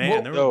saying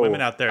man. There were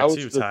women out there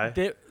too,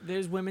 Ty.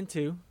 There's women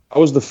too. I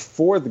was the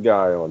 4th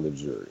guy on the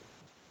jury.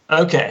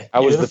 Okay. I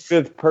was the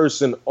 5th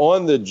person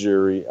on the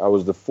jury. I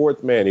was the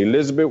 4th man.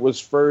 Elizabeth was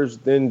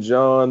first, then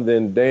John,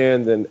 then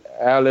Dan, then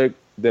Alec,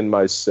 then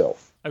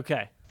myself.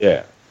 Okay.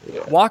 Yeah.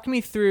 Walk me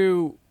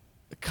through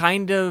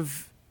kind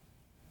of,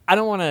 I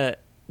don't want to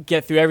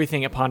get through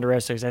everything at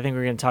Ponderosa because I think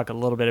we're going to talk a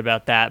little bit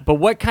about that, but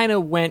what kind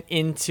of went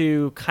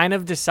into kind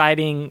of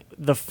deciding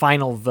the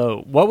final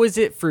vote? What was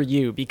it for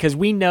you? Because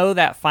we know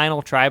that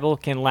final tribal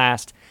can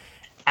last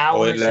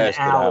hours and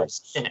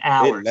hours and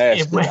hours.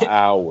 It lasted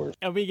hours.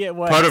 And we get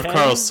what? Part of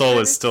Carl's soul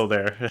is still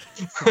there.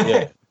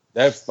 Yeah.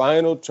 That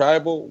final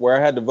tribal where I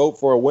had to vote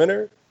for a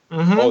winner,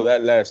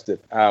 that lasted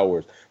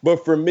hours.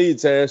 But for me,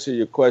 to answer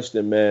your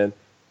question, man,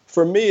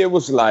 for me, it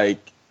was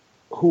like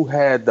who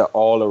had the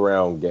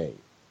all-around game.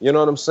 You know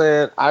what I'm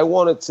saying? I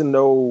wanted to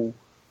know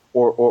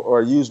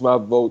or use my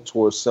vote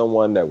towards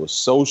someone that was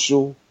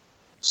social,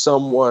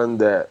 someone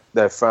that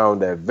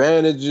found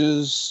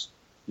advantages,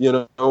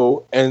 you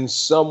know, and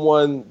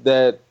someone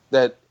that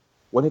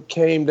when it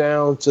came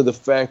down to the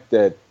fact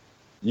that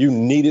you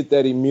needed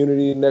that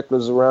immunity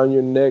necklace around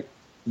your neck,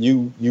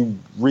 you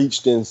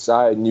reached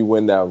inside and you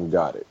went out and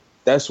got it.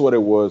 That's what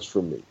it was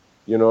for me.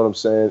 You know what I'm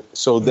saying?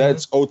 So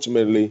that's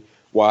ultimately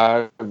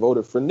why I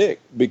voted for Nick,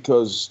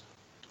 because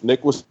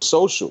Nick was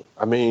social.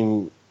 I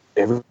mean,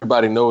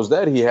 everybody knows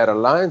that. He had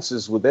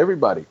alliances with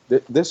everybody.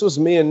 This was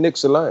me and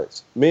Nick's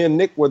alliance. Me and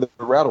Nick were the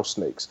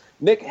rattlesnakes.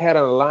 Nick had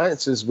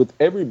alliances with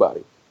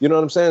everybody. You know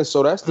what I'm saying?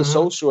 So that's the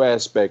social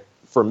aspect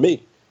for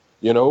me.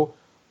 You know,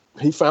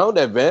 he found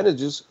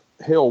advantages.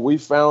 Hell, we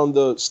found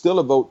the Still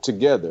a Vote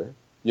together.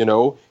 You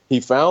know, he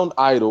found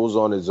idols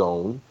on his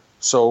own.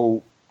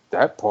 So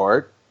that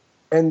part.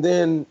 And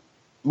then,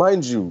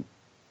 mind you,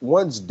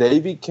 once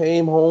Davey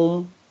came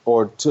home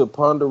or to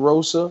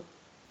Ponderosa,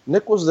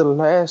 Nick was the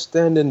last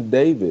standing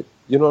David.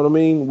 You know what I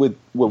mean? With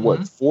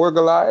what, 4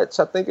 Goliaths,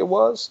 I think it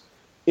was?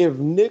 If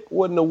Nick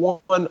wouldn't have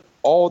won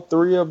all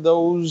 3 of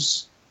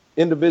those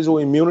individual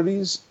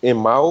immunities, in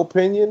my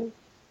opinion,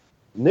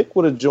 Nick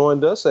would have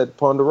joined us at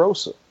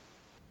Ponderosa.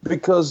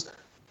 Because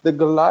the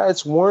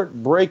Goliaths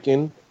weren't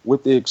breaking,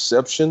 with the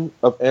exception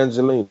of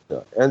Angelina.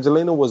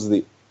 Angelina was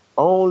the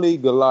only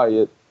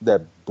Goliath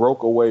that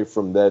broke away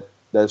from that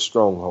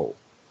stronghold.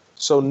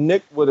 So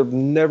Nick would have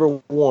never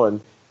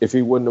won if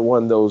he wouldn't have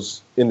won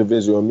those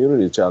individual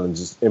immunity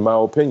challenges, in my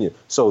opinion.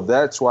 So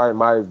that's why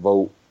my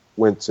vote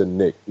went to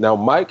Nick. Now,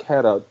 Mike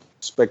had a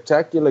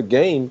spectacular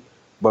game,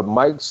 but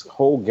Mike's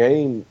whole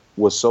game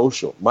was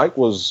social. Mike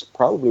was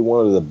probably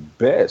one of the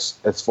best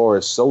as far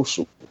as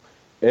social.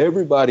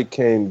 Everybody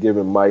came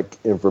giving Mike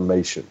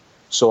information.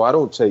 So I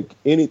don't take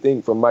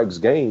anything from Mike's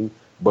game,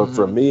 but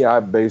for me, I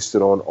based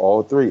it on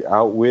all 3: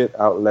 outwit,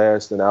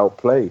 outlast, and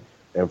outplay.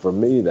 And for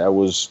me, that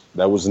was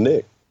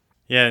Nick.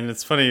 Yeah, and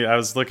it's funny. I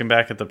was looking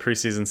back at the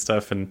preseason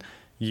stuff, and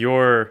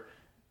your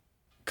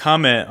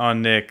comment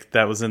on Nick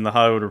that was in the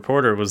Hollywood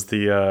Reporter was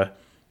the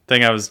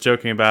thing I was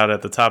joking about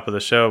at the top of the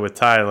show with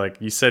Ty. Like,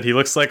 you said, he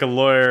looks like a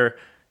lawyer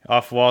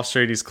off Wall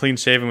Street. He's clean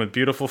shaven with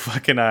beautiful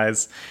fucking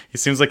eyes. He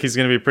seems like he's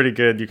going to be pretty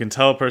good. You can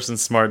tell a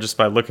person's smart just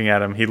by looking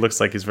at him. He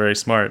looks like he's very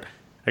smart.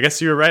 I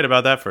guess you were right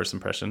about that first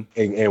impression.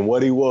 And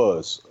what he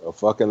was, a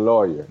fucking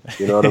lawyer.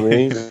 You know what I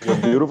mean?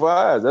 With beautiful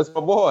eyes. That's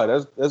my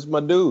boy. That's my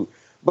dude.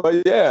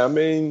 But yeah, I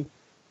mean,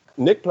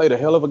 Nick played a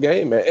hell of a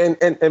game, man.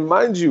 And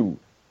mind you,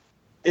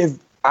 if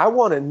I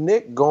wanted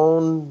Nick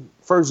gone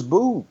first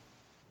boot,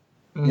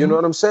 you know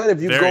what I'm saying? If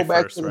you go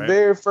back to the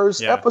very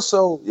first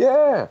episode,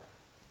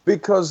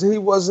 because he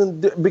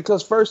wasn't,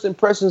 because first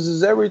impressions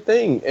is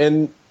everything.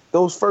 And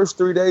those first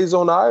 3 days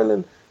on the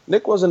island,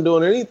 Nick wasn't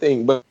doing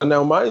anything. But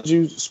now, mind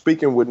you,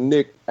 speaking with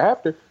Nick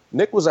after,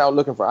 Nick was out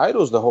looking for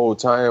idols the whole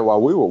time while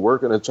we were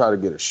working to try to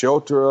get a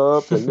shelter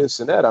up and this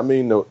and that. I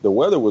mean, the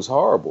weather was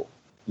horrible.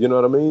 You know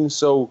what I mean?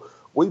 So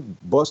we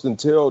busting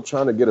tail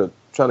trying to get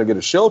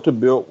a shelter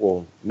built.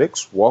 Well,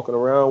 Nick's walking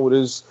around with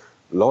his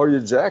lawyer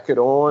jacket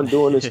on,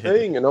 doing his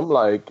thing, and I'm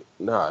like,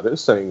 nah,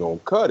 this ain't gonna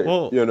cut it.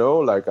 Well, you know,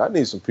 like I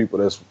need some people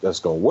that's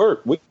gonna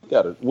work. We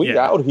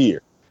out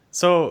here.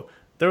 So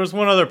there was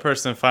one other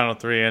person in Final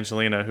Three,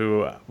 Angelina,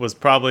 who was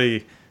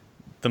probably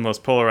the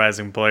most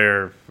polarizing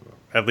player,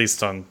 at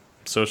least on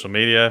social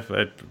media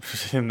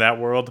in that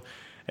world.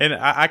 And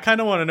I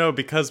kind of want to know,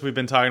 because we've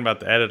been talking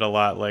about the edit a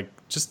lot, like,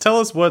 just tell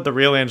us what the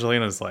real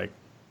Angelina is like.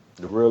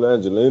 The real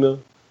Angelina,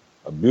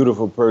 a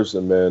beautiful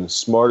person, man,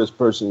 smartest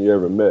person you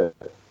ever met.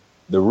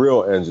 The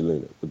real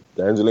Angelina,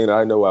 the Angelina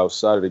I know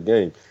outside of the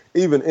game.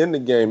 Even in the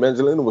game,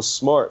 Angelina was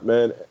smart,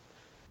 man.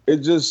 It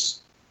just,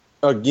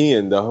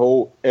 again, the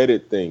whole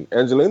edit thing.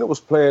 Angelina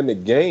was playing the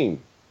game,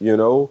 you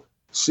know.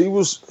 She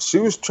was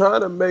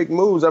trying to make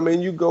moves. I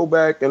mean, you go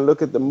back and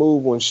look at the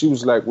move when she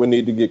was like, we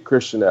need to get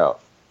Christian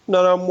out.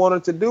 None of them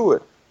wanted to do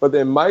it. But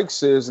then Mike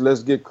says,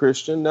 let's get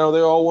Christian. Now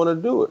they all want to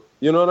do it.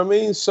 You know what I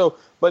mean? So,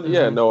 but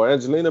yeah, no,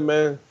 Angelina,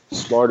 man,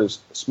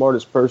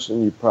 smartest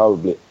person you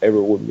probably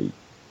ever would meet.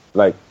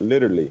 Like,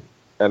 literally.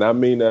 And I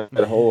mean that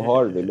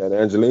wholeheartedly, man.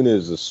 Angelina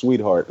is a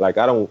sweetheart. Like,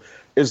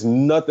 it's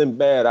nothing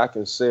bad I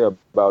can say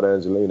about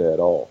Angelina at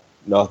all.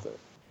 Nothing.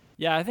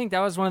 Yeah, I think that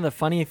was one of the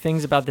funny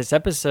things about this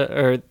episode,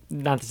 or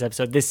not this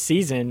episode, this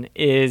season,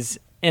 is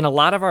in a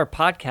lot of our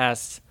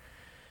podcasts,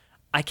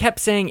 I kept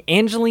saying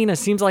Angelina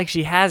seems like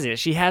she has it.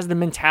 She has the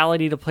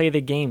mentality to play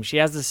the game. She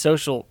has the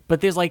social,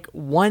 but there's like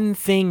one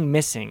thing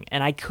missing,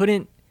 and I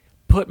couldn't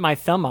put my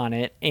thumb on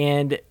it.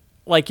 And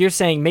like you're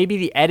saying, maybe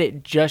the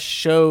edit just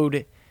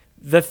showed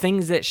the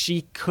things that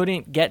she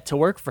couldn't get to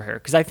work for her.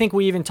 Because I think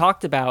we even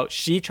talked about,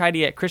 she tried to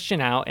get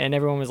Christian out, and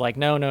everyone was like,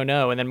 no.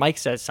 And then Mike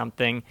says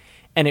something,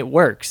 and it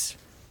works.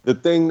 The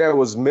thing that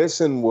was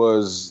missing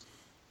was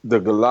the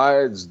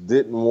Goliaths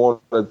didn't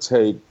want to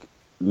take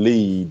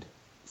lead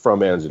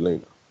from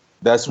Angelina.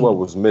 That's what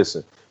was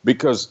missing.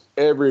 Because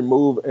every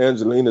move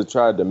Angelina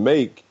tried to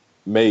make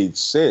made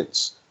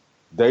sense.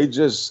 They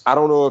just, I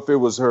don't know if it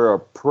was her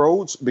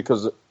approach,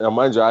 because,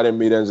 mind you, I didn't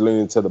meet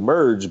Angelina until the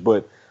merge,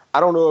 but I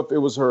don't know if it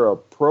was her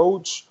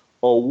approach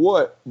or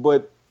what,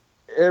 but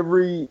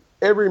every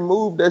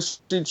move that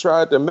she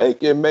tried to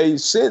make, it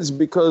made sense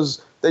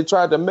because they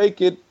tried to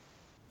make it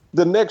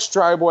the next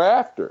tribal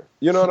after.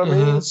 You know what I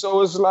mean?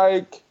 So it's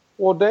like,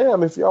 well,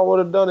 damn, if y'all would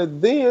have done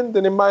it then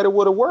it might have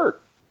would have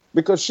worked,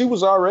 because she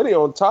was already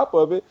on top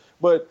of it.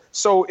 But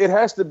so it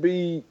has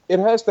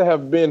to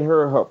have been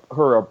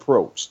her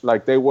approach.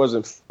 Like, they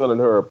wasn't feeling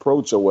her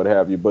approach or what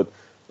have you. But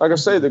like I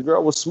say, the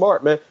girl was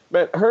smart, man.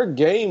 Man, her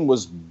game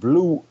was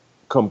blew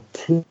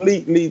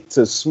completely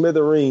to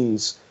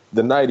smithereens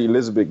the night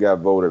Elizabeth got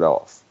voted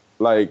off.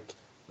 Like,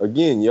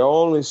 again, you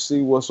only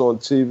see what's on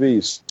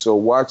TV. So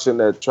watching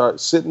that,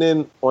 sitting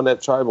in on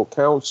that tribal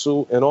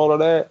council and all of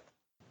that,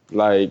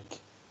 like,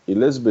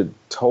 Elizabeth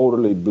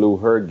totally blew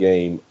her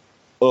game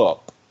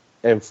up.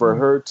 And for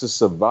her to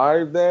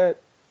survive that,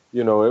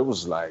 you know, it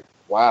was like,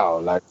 wow,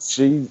 like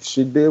she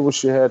did what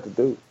she had to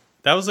do.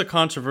 That was a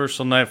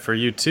controversial night for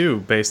you too,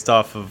 based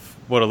off of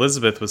what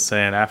Elizabeth was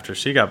saying after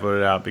she got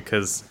voted out,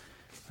 because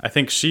I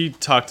think she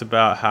talked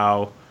about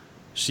how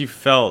she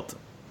felt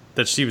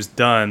that she was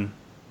done,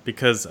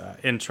 because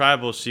in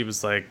Tribal she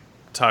was like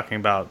talking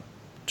about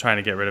trying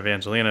to get rid of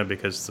Angelina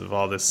because of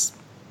all this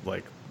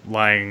like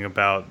lying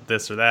about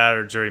this or that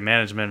or jury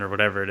management or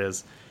whatever it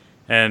is.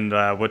 And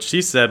what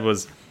she said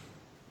was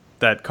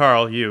that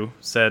Carl, you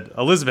said,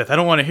 Elizabeth, I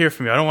don't want to hear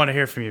from you. I don't want to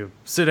hear from you.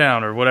 Sit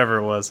down, or whatever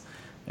it was.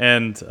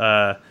 And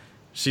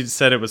she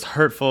said it was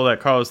hurtful that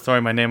Carl was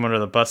throwing my name under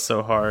the bus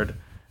so hard,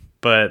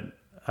 but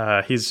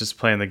he's just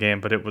playing the game,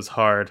 but it was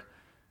hard.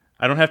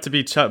 I don't have to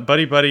be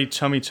buddy,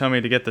 chummy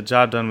to get the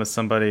job done with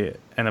somebody,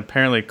 and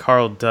apparently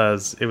Carl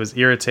does. It was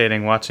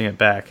irritating watching it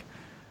back.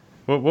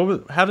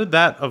 How did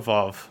that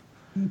evolve?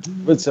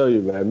 I'll tell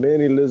you, man, me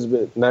and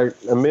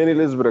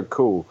Elizabeth are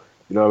cool.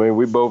 You know what I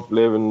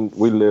mean?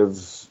 We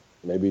live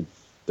maybe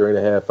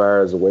 3.5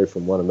 hours away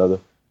from one another.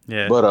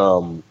 Yeah.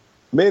 But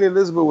me and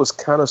Elizabeth was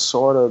kind of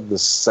sort of the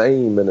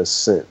same in a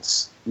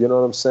sense. You know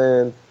what I'm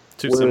saying?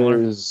 Too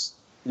similar?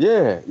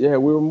 Yeah.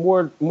 We were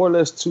more or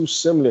less too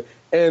similar.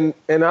 And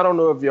I don't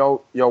know if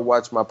y'all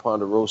watch my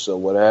Ponderosa or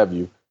what have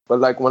you, but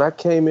like when I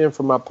came in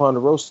from my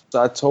Ponderosa,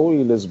 I told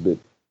Elizabeth,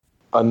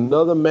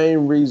 another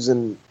main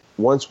reason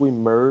once we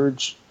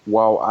merged,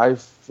 while I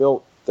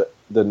felt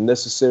the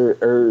necessary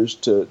urge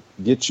to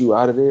get you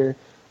out of there,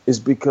 is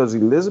because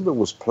Elizabeth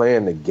was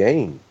playing the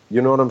game.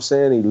 You know what I'm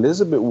saying?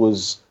 Elizabeth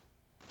was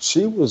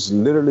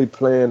literally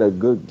playing a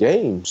good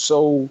game.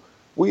 So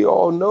we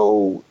all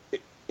know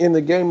in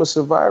the game of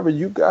Survivor,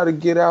 you got to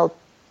get out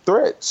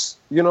threats.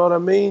 You know what I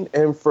mean?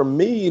 And for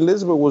me,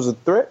 Elizabeth was a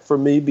threat for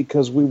me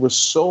because we were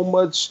so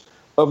much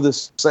of the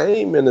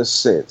same in a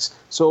sense.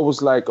 So it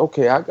was like,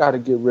 okay, I got to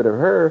get rid of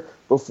her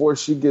before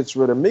she gets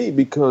rid of me,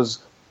 because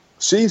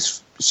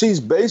she's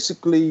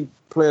basically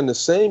playing the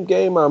same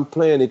game I'm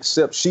playing,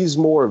 except she's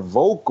more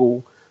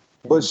vocal,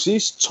 but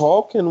she's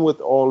talking with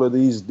all of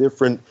these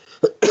different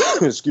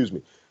excuse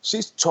me.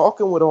 She's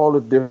talking with all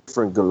the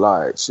different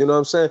Goliaths. You know what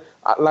I'm saying?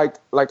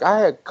 I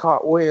had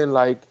caught when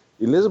like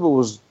Elizabeth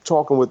was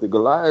talking with the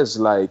Goliaths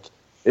like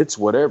it's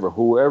whatever,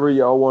 whoever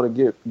y'all want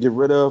to get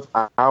rid of,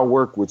 I'll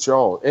work with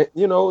y'all. And,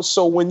 you know,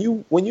 so when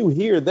you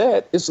hear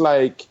that, it's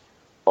like,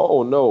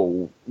 oh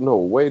no,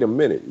 wait a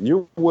minute,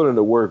 you're willing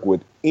to work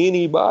with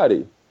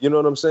anybody. You know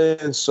what I'm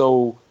saying?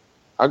 So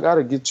I got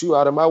to get you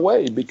out of my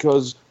way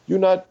because you're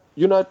not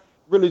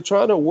really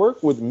trying to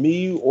work with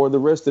me or the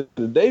rest of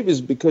the Davis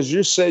because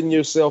you're setting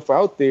yourself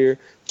out there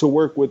to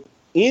work with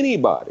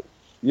anybody.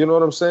 You know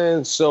what I'm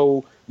saying?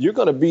 So you're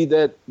going to be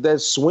that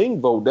swing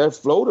vote, that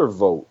floater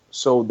vote.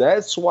 So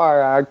that's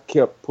why I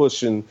kept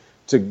pushing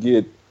to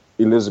get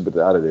Elizabeth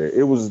out of there.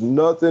 It was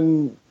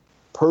nothing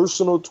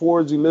personal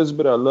towards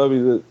Elizabeth. I love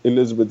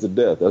Elizabeth to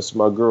death. That's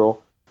my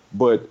girl.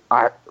 But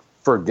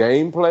for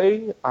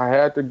gameplay, I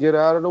had to get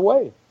out of the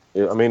way.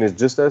 I mean, it's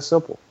just that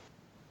simple.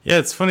 Yeah,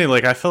 it's funny.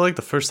 Like, I felt like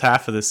the first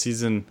half of this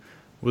season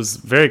was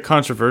very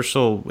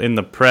controversial in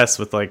the press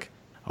with, like,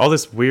 all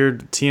this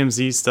weird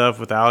TMZ stuff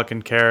with Alec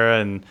and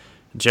Kara, and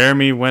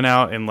Jeremy went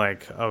out in,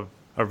 like, a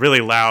really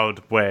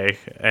loud way,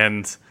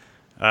 and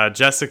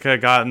Jessica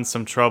got in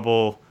some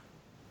trouble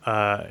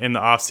in the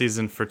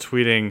offseason for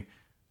tweeting,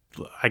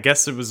 I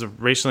guess it was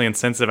racially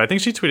insensitive. I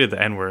think she tweeted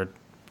the N-word.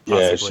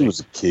 Possibly. Yeah, she was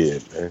a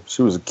kid, man.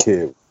 She was a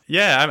kid.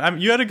 Yeah,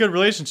 you had a good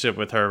relationship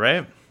with her,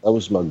 right? That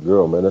was my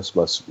girl, man. That's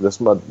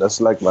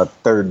like my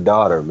third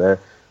daughter, man.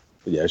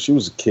 But yeah, she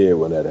was a kid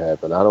when that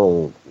happened. I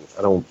don't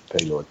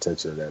pay no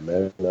attention to that,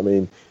 man. I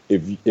mean,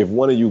 if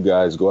one of you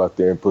guys go out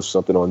there and put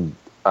something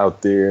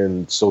out there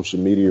in social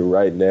media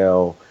right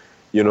now,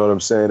 you know what I'm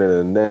saying, in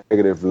a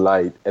negative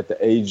light at the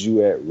age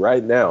you at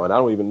right now, and I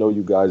don't even know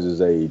you guys'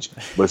 age,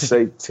 but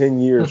say 10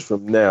 years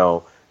from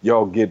now,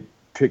 y'all get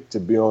picked to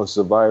be on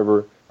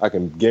Survivor, I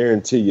can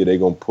guarantee you they're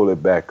going to pull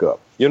it back up.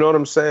 You know what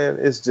I'm saying?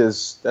 It's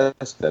just,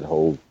 that's that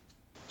whole,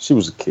 she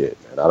was a kid,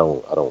 man.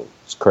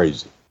 It's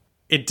crazy.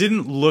 It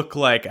didn't look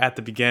like at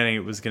the beginning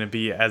it was going to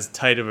be as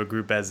tight of a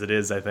group as it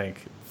is, I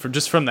think,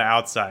 just from the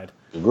outside.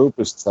 The group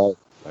is tight,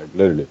 like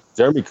literally.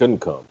 Jeremy couldn't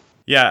come.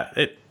 Yeah.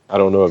 I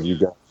don't know if you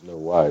guys know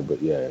why,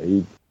 but yeah,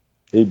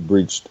 he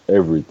breached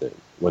everything.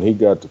 When he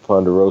got to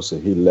Ponderosa,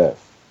 he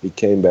left. He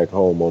came back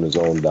home on his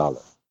own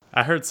dollar.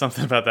 I heard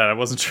something about that. I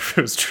wasn't sure if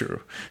it was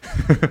true.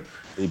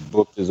 He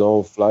booked his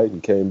own flight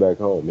and came back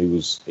home. He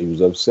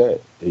was upset.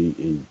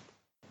 He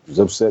was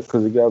upset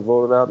because he got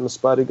voted out in the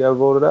spot he got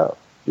voted out,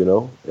 you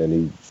know, and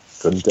he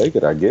couldn't take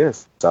it, I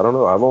guess. I don't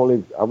know. I've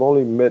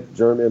only met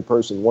Jeremy in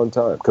person one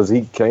time because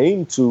he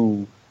came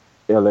to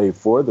LA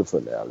for the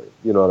finale,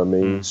 you know what I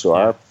mean? So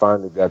yeah. I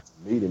finally got to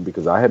meet him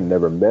because I had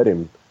never met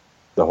him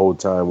the whole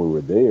time we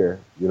were there,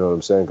 you know what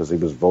I'm saying? Because he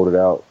was voted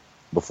out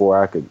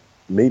before I could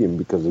meet him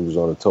because he was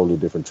on a totally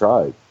different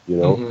tribe, you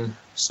know? Mm-hmm.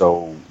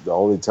 So the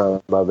only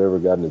time I've ever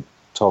gotten to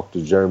talk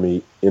to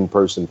Jeremy in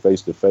person,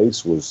 face to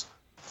face, was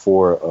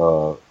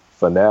for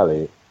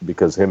finale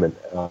because him and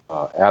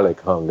Alec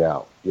hung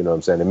out, you know what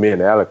I'm saying? And me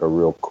and Alec are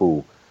real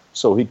cool.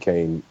 So he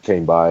came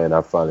by and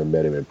I finally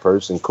met him in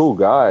person. Cool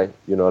guy,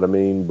 you know what I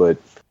mean? But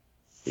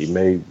he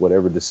made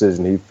whatever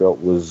decision he felt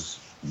was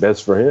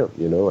best for him,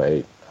 you know?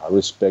 Hey, I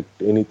respect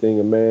anything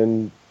a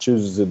man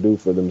chooses to do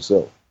for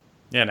themselves.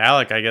 Yeah, and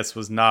Alec, I guess,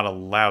 was not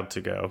allowed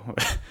to go.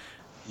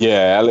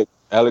 Yeah,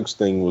 Alec's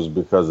thing was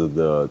because of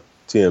the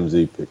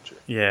TMZ picture.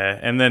 Yeah,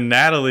 and then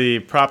Natalie,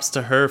 props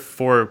to her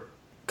for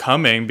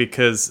coming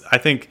because I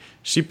think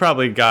she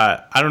probably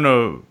got, I don't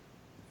know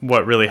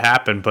what really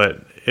happened,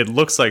 but it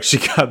looks like she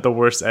got the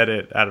worst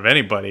edit out of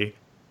anybody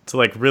to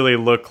like really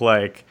look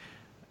like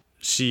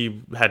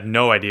she had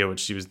no idea what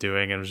she was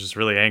doing and was just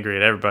really angry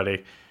at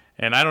everybody.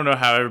 And I don't know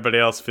how everybody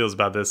else feels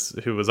about this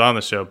who was on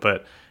the show,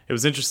 but it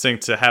was interesting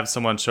to have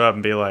someone show up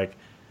and be like,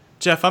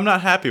 Jeff, I'm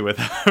not happy with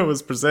how it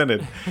was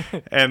presented.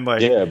 And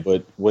like, yeah,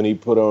 but when he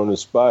put her on the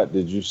spot,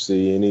 did you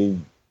see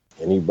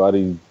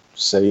anybody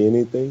say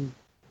anything?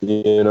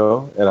 You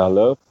know, and I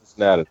love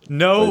Natalie.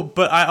 No,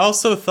 but I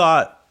also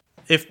thought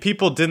if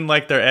people didn't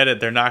like their edit,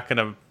 they're not going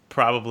to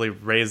probably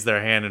raise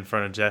their hand in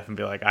front of Jeff and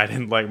be like, I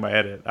didn't like my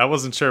edit. I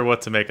wasn't sure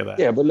what to make of that.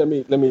 Yeah, but let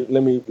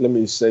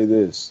me say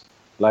this.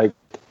 Like,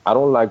 I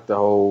don't like the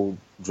whole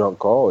drunk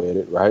call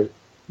edit, right?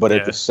 But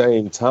at the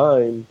same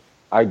time,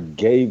 I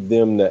gave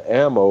them the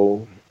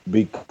ammo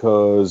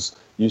because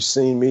you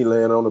seen me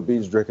laying on the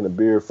beach drinking a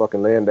beer,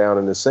 fucking laying down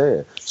in the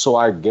sand. So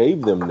I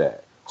gave them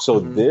that.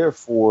 So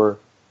therefore,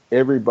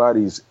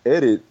 everybody's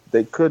edit,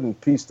 they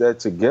couldn't piece that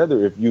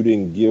together if you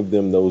didn't give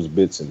them those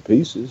bits and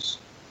pieces.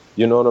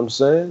 You know what I'm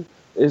saying?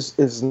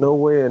 It's no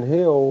way in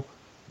hell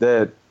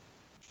that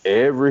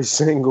every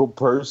single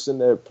person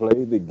that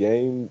played the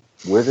game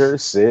with her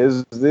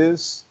says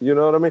this. You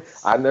know what I mean?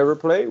 I never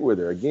played with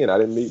her. Again, I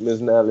didn't meet Ms.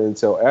 Natalie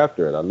until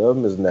after, and I love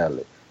Ms.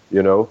 Natalie,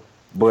 you know?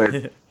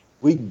 But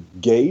we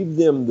gave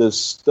them the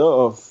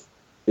stuff.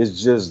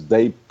 It's just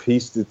they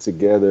pieced it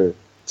together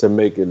to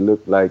make it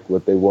look like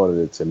what they wanted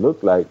it to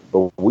look like,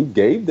 but we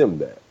gave them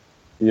that,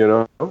 you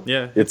know?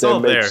 Yeah, if it's that all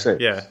makes there.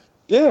 sense. Yeah.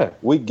 Yeah,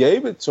 we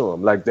gave it to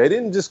them. Like, they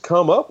didn't just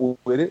come up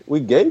with it. We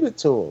gave it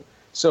to them.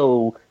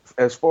 So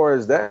as far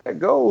as that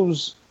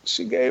goes,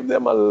 she gave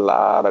them a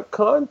lot of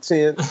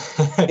content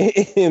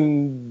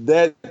in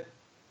that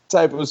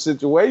type of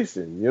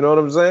situation. You know what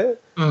I'm saying?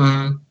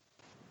 Mm-hmm.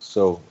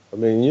 So, I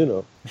mean,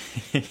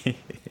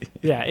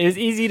 Yeah, it was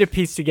easy to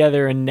piece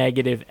together a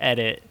negative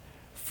edit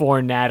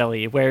for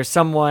Natalie, where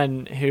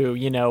someone who,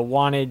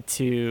 wanted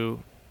to...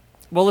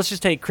 Well, let's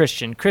just take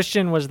Christian.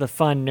 Christian was the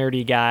fun,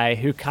 nerdy guy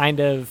who kind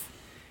of...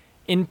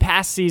 In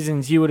past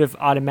seasons, you would have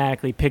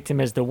automatically picked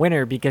him as the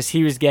winner because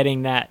he was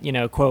getting that,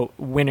 quote,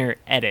 winner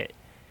edit.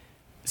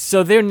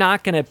 So they're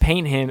not going to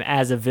paint him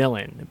as a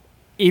villain,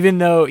 even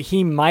though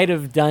he might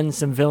have done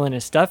some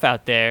villainous stuff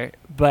out there,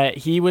 but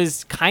he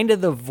was kind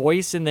of the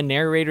voice and the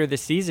narrator of the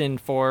season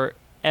for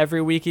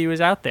every week he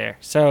was out there.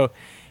 So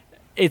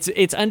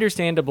it's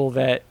understandable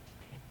that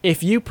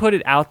if you put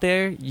it out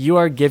there, you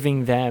are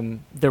giving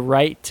them the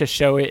right to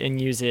show it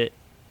and use it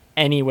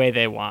any way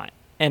they want.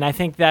 And I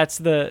think that's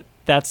the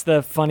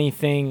funny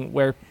thing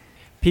where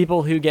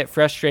people who get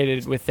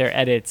frustrated with their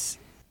edits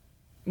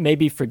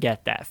maybe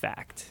forget that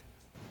fact.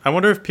 I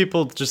wonder if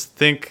people just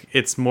think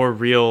it's more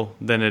real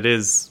than it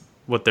is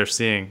what they're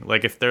seeing.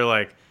 Like, if they're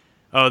like,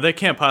 oh, they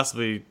can't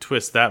possibly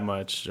twist that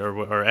much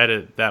or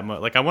edit that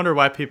much. Like, I wonder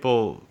why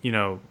people,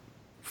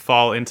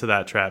 fall into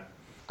that trap.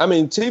 I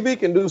mean, TV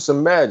can do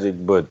some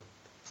magic, but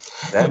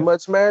that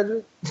much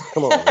magic?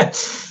 Come on, man.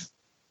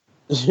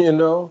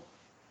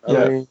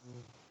 I mean,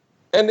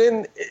 and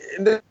then,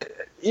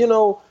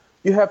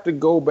 you have to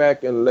go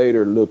back and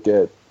later look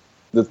at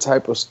the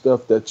type of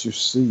stuff that you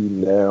see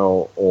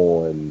now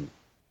on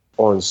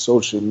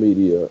social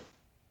media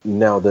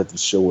now that the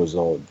show is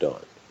all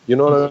done. You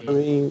know what I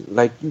mean?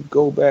 Like, you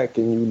go back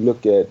and you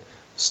look at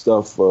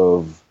stuff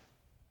of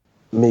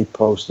me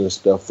posting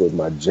stuff with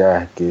my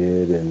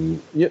jacket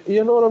and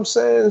you know what I'm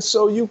saying?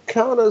 So you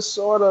kind of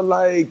sort of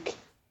like,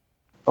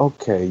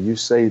 okay, you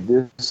say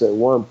this at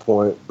one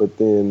point, but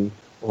then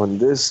on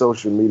this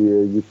social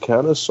media, you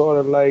kind of sort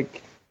of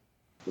like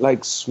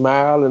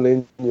smiling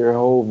in your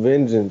whole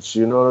vengeance,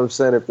 you know what I'm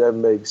saying? If that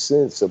makes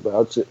sense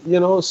about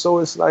you, so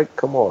it's like,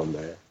 come on,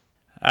 man.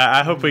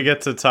 I hope we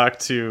get to talk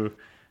to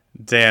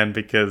Dan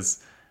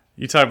because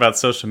you talk about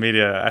social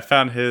media. I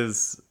found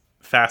his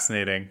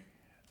fascinating.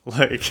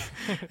 Like,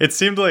 it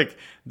seemed like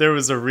there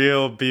was a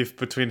real beef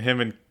between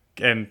him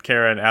and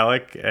Kara and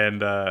Alec,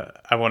 and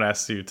I won't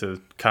ask you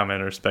to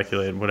comment or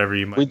speculate, whatever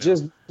you might know.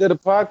 Just did a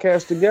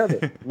podcast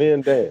together, me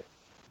and Dan.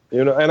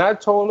 And I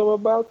told him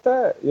about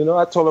that.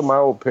 I told him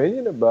my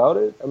opinion about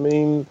it. I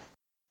mean,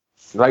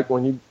 like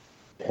when you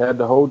had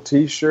the whole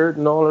T-shirt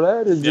and all of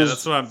that.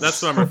 That's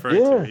what I'm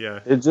referring to. Yeah.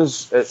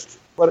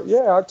 But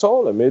I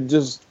told him it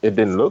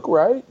didn't look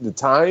right. The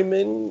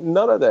timing,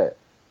 none of that.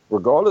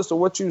 Regardless of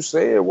what you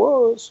say it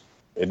was,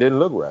 it didn't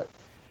look right.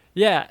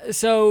 Yeah.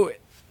 So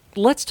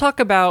let's talk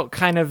about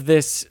kind of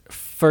this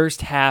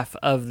first half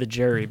of the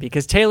jury,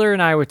 because Taylor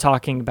and I were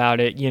talking about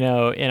it,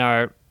 in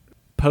our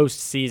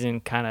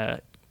post-season kind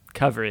of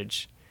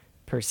coverage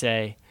per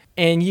se,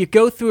 and you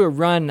go through a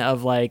run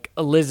of like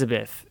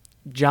Elizabeth,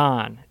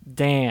 John,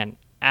 Dan,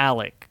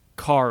 Alec,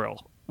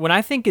 Carl. When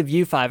I think of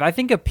you five, I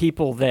think of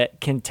people that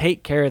can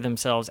take care of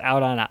themselves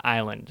out on an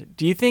island.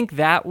 Do you think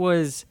that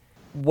was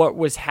what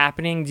was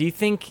happening? Do you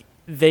think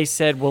they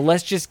said, well,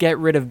 let's just get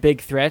rid of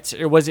big threats,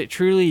 or was it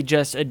truly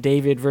just a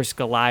David versus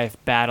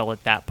Goliath battle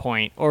at that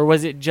point? Or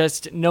was it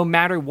just no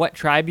matter what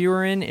tribe you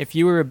were in, if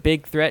you were a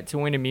big threat to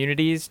win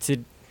immunities,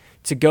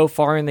 to go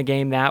far in the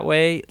game that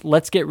way,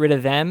 let's get rid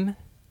of them?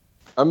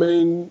 I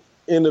mean,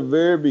 in the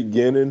very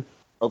beginning,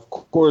 of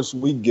course,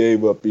 we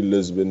gave up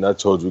Elizabeth, and I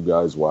told you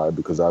guys why,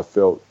 because I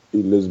felt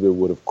Elizabeth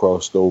would have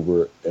crossed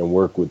over and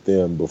worked with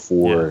them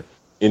before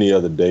any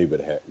other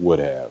David would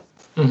have.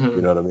 Mm-hmm.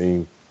 You know what I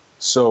mean?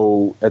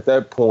 So at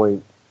that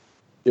point,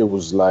 it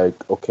was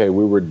like, okay,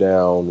 we were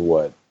down,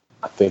 what?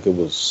 I think it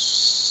was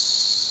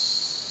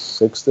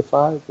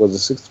 6-5?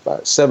 Was it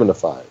 6-5?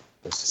 7-5.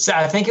 So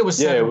I think it was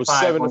 7-5. Yeah, it was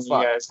 7-5. You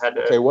guys had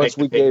to okay, once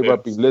we gave moves.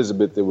 Up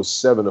Elizabeth, it was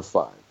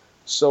 7-5.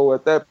 So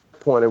at that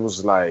point, it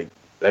was like,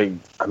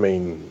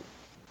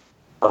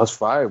 us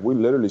five, we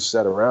literally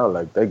sat around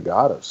like they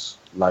got us.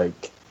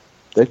 Like,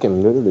 they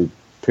can literally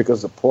pick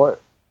us apart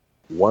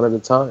one at a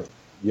time,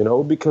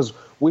 because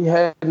we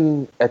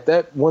hadn't,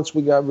 once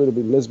we got rid of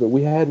Elizabeth,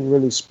 we hadn't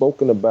really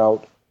spoken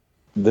about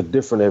the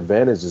different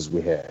advantages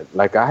we had.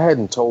 Like, I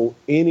hadn't told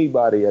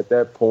anybody at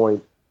that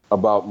point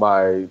about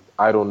my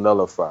idol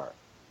nullifier.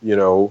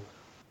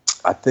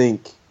 I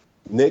think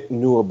Nick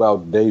knew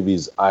about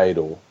Davy's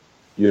idol.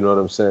 You know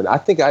what I'm saying? I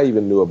think I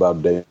even knew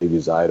about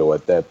Davy's idol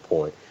at that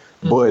point.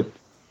 Mm-hmm. But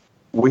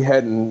we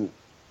hadn't,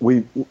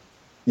 me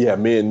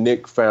and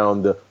Nick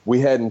we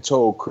hadn't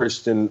told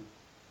Christian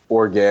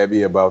or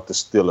Gabby about the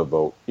Stiller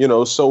vote.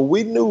 So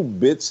we knew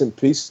bits and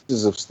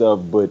pieces of stuff,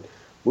 but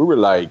we were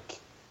like,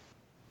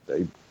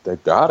 they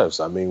got us.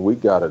 I mean, we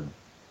got to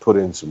put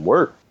in some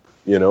work,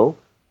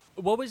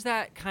 What was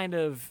that kind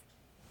of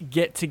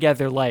get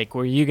together like,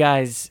 where you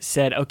guys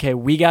said, okay,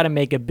 we got to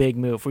make a big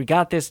move. We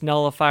got this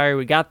nullifier.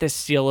 We got this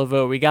steal a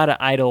vote. We got an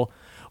idol.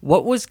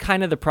 What was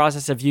kind of the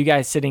process of you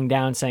guys sitting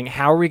down saying,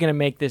 how are we going to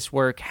make this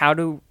work? How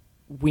do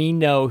we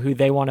know who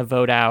they want to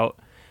vote out?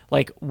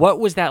 Like, what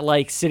was that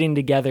like sitting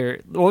together?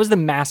 What was the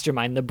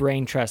mastermind, the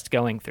brain trust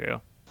going through?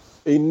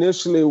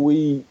 Initially,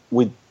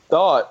 we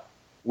thought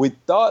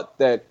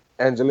that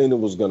Angelina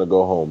was going to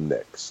go home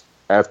next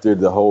after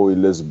the whole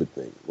Elizabeth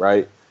thing,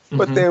 right? Mm-hmm.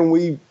 But then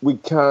we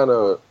kind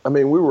of, I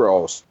mean, we were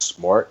all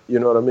smart, you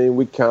know what I mean?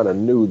 We kind of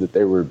knew that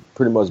they were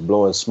pretty much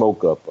blowing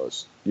smoke up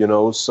us, you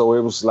know? So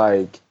it was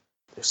like,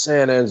 they're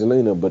saying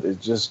Angelina, but it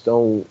just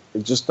don't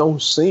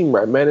seem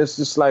right, man. It's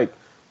just like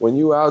when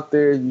you out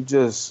there, you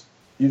just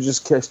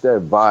catch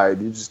that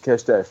vibe, you just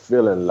catch that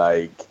feeling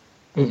like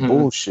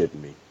bullshit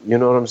me. You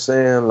know what I'm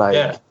saying?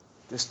 Like,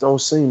 this don't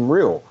seem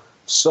real.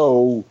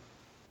 So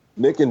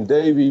Nick and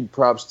Davey,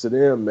 props to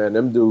them, man.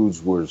 Them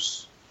dudes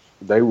was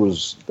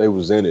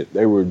in it.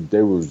 They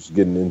was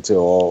getting into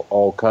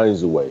all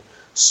kinds of way.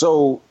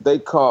 So they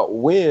caught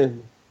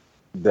wind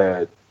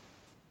that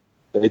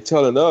they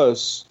telling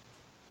us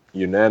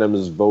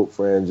unanimous vote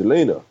for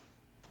Angelina,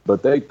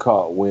 but they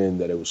caught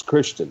wind that it was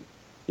Christian,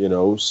 you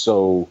know.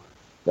 So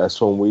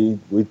that's when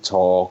we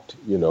talked,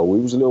 you know. We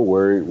was a little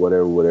worried,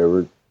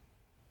 whatever.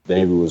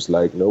 David was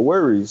like, no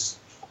worries,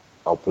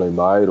 I'll play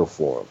my idol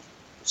for him.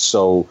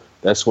 So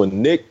that's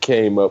when Nick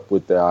came up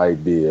with the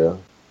idea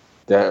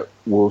that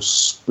we'll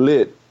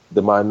split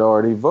the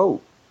minority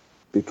vote,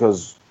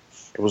 because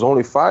it was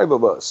only 5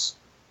 of us.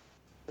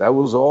 That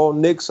was all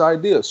Nick's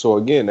idea. So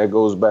again, that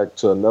goes back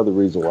to another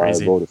reason why I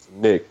voted for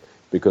Nick,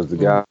 because the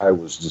guy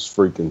was just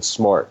freaking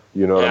smart.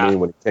 You know what I mean?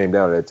 When it came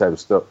down to that type of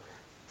stuff.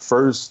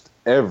 First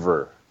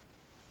ever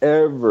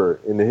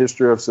in the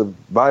history of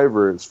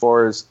Survivor, as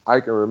far as I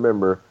can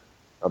remember,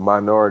 a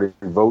minority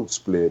vote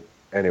split,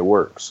 and it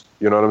works.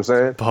 You know what I'm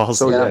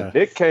saying?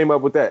 Nick came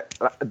up with that.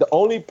 The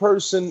only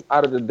person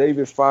out of the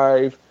David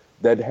 5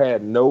 that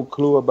had no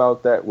clue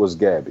about that was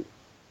Gabby.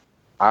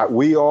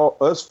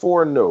 Us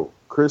 4 know.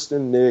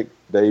 Kristen, Nick,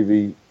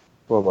 Davey,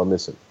 what am I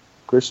missing?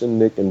 Christian,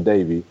 Nick, and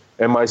Davey,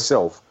 and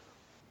myself.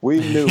 We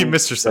knew. You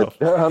missed yourself.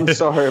 I'm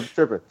sorry, I'm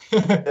tripping.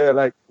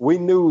 We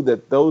knew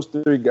that those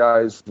 3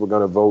 guys were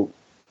going to vote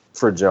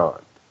for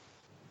John.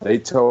 They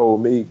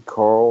told me,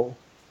 Carl,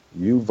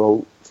 you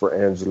vote for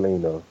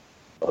Angelina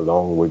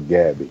along with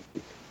Gabby.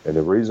 And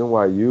the reason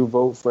why you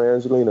vote for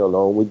Angelina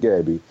along with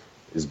Gabby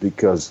is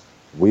because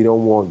we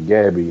don't want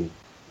Gabby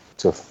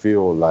to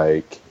feel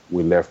like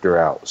we left her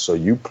out. So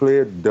you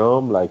played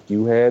dumb like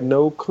you had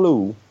no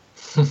clue.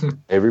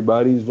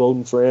 Everybody's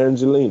voting for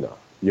Angelina.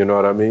 You know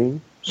what I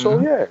mean? So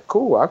yeah,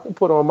 cool. I can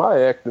put on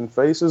my acting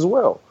face as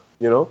well,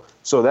 you know?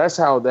 So that's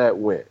how that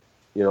went,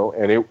 you know,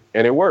 and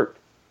it worked.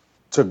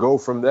 To go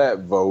from that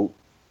vote,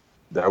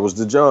 that was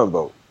the John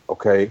vote,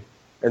 okay?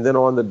 And then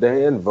on the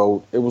Dan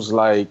vote, it was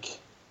like,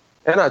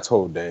 and I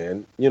told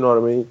Dan, you know what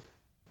I mean?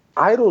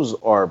 Idols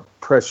are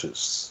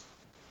precious.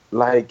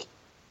 Like,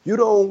 you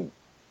don't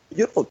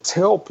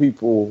tell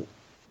people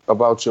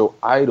about your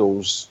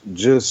idols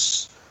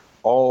just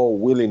all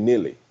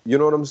willy-nilly. You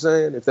know what I'm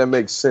saying? If that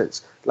makes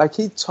sense. Like,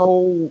 he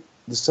told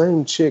the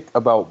same chick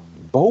about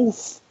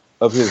both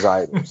of his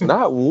idols.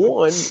 Not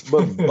one,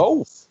 but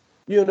both.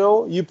 You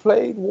know, you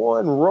played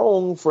one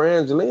wrong for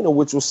Angelina,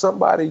 which was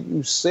somebody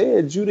you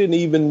said you didn't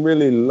even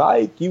really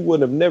like. You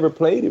would have never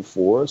played it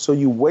for. So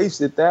you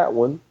wasted that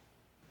one.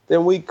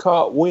 Then we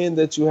caught wind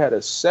that you had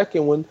a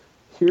second one.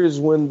 Here's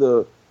when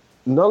the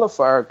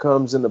nullifier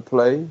comes into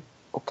play.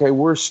 Okay,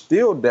 we're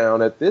still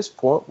down at this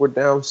point. We're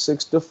down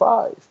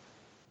 6-5.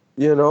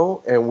 You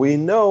know, and we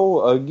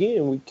know,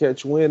 again, we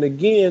catch wind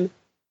again.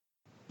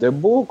 They're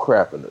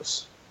bullcrapping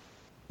us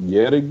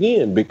yet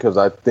again, because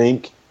I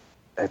think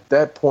at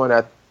that point,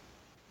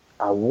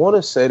 I want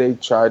to say they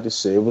tried to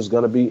say it was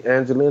going to be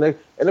Angelina.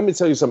 And let me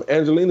tell you something.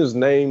 Angelina's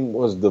name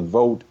was the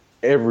vote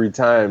every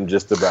time,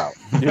 just about.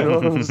 You know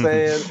what I'm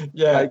saying?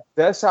 Yeah. Like,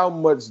 that's how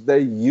much they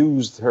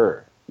used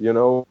her. You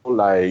know,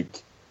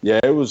 like, yeah,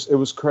 it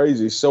was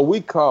crazy. So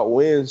we caught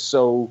wind.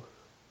 So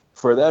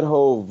for that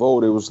whole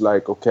vote, it was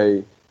like,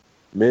 okay,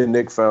 me and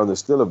Nick found there's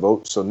still a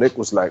vote. So Nick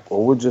was like,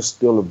 well, we'll just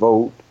still a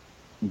vote,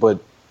 but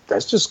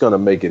that's just going to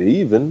make it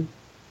even.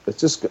 It's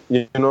just,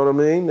 you know what I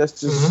mean?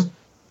 That's just,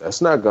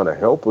 that's not going to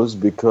help us,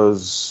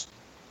 because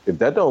if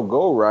that don't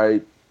go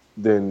right,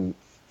 then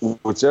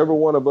whichever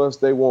one of us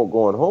they want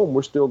going home,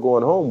 we're still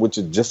going home, which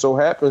it just so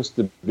happens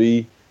to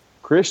be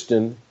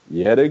Christian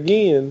yet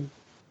again.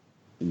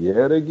 You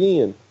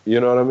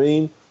know what I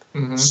mean?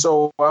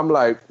 So I'm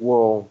like,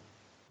 well,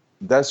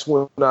 that's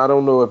when, I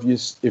don't know if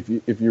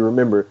you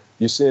remember,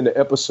 you see in the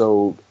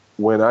episode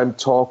when I'm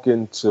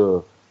talking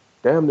to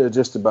damn near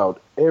just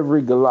about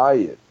every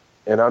Goliath,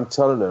 and I'm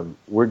telling them,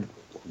 we're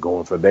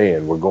going for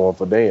Dan. We're going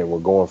for Dan. We're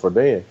going for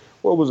Dan.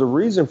 Well, it was a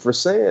reason for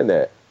saying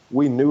that.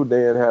 We knew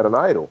Dan had an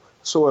idol.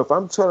 So if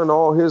I'm telling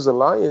all his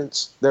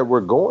alliance that we're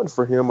going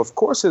for him, of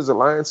course his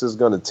alliance is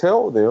going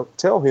to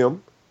tell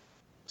him.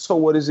 So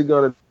what is he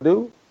going to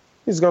do?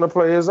 He's going to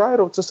play his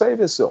idol to save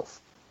himself.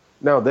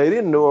 Now, they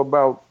didn't know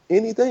about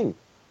anything.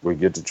 We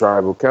get to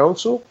tribal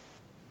council.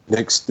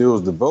 Nick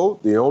steals the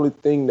vote. The only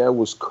thing that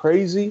was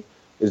crazy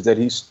is that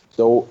he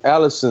stole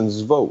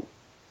Allison's vote.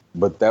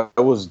 But that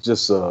was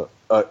just a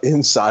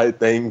inside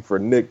thing for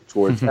Nick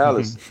towards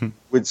Allison,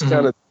 which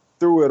kind of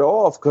threw it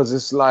off because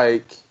it's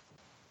like,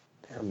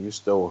 damn, you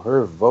stole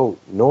her vote.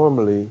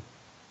 Normally,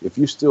 if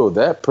you steal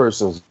that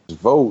person's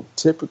vote,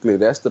 typically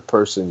that's the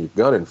person you're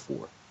gunning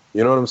for.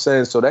 You know what I'm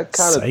saying? So that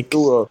kind of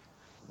threw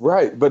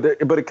but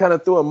it kind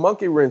of threw a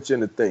monkey wrench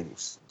into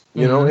things.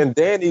 You know, and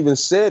Dan even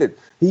said it.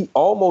 He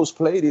almost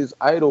played his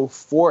idol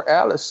for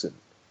Allison,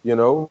 you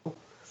know,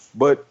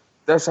 but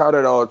that's how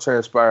that all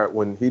transpired.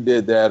 When he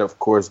did that, of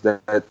course,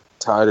 that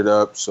tied it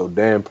up. So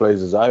Dan plays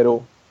his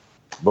idol.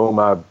 Boom,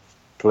 I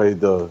played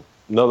the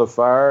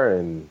nullifier,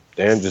 and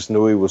Dan just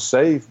knew he was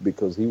safe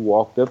because he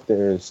walked up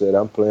there and said,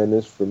 I'm playing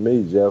this for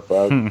me, Jeff.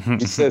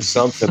 He said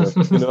something,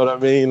 you know what I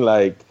mean?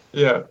 Like,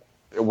 yeah,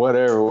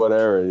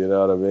 whatever, you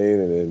know what I mean?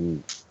 And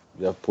then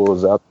Jeff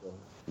pulls out the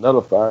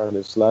nullifier, and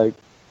it's like,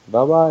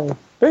 bye-bye.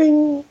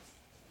 Bing.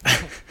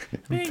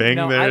 Bing,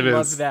 no, there I it is.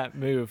 love that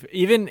move.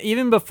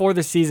 Even before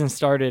the season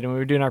started and we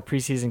were doing our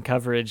preseason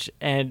coverage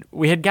and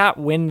we had got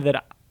wind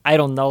that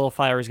Idol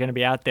Nullifier was going to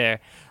be out there,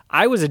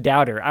 I was a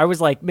doubter. I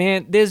was like,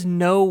 man, there's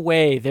no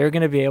way they're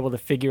going to be able to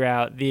figure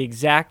out the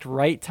exact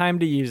right time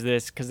to use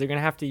this because they're going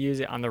to have to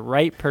use it on the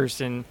right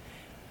person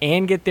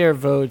and get their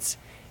votes.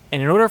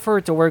 And in order for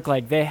it to work,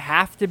 like, they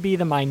have to be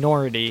the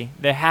minority.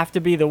 They have to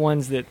be the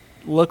ones that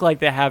look like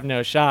they have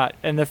no shot.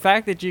 And the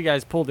fact that you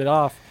guys pulled it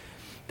off,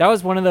 that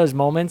was one of those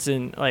moments.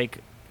 And like,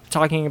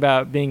 talking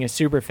about being a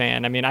super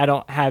fan, I mean, I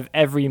don't have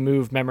every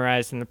move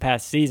memorized in the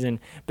past season,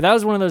 but that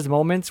was one of those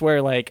moments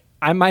where like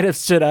I might have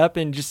stood up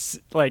and just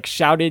like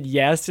shouted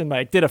yes and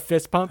like did a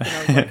fist pump, and I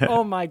was like,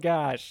 oh my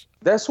gosh.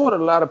 That's what a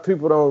lot of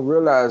people don't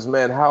realize,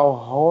 man, how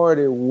hard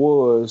it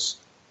was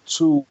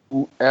to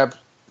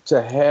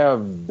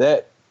have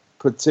that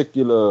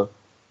particular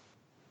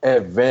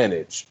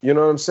advantage. You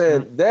know what I'm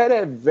saying? Mm-hmm. That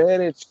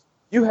advantage,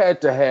 you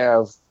had to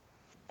have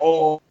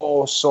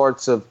all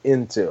sorts of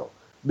intel.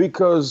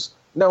 Because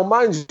now,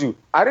 mind you,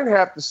 I didn't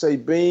have to say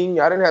Bing.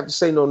 I didn't have to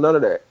say none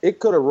of that. It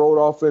could have rolled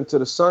off into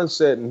the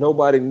sunset and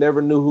nobody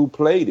never knew who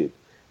played it.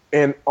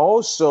 And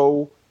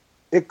also,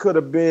 it could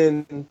have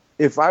been,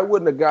 if I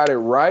wouldn't have got it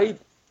right,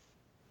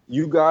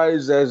 you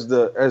guys as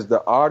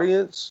the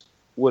audience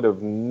would have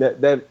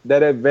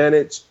that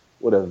advantage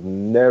would have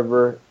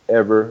never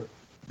ever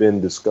been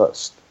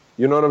discussed.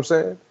 You know what I'm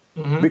saying?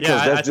 Mm-hmm. Because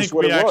yeah, that's I just think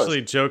what we it was.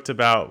 actually joked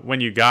about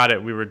when you got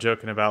it. We were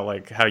joking about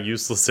like how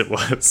useless it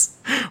was.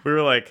 We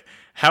were like,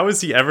 how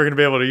is he ever going to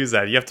be able to use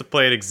that? You have to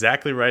play it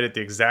exactly right at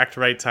the exact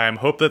right time.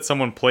 Hope that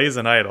someone plays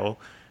an idol.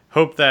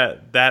 Hope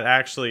that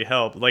actually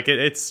helped. Like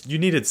it's you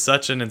needed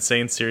such an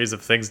insane series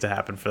of things to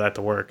happen for that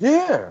to work.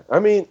 Yeah, I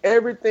mean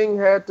everything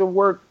had to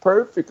work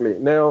perfectly.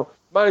 Now,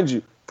 mind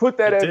you, put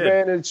that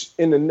advantage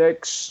in the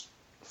next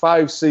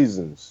 5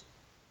 seasons,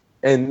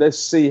 and let's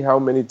see how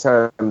many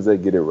times they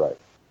get it right.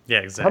 Yeah,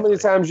 exactly. How many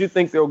times you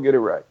think they'll get it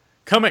right?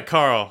 Come at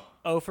Carl.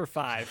 0 for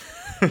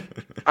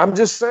 5. I'm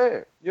just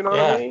saying. You know what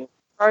I mean?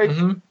 Like,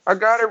 I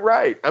got it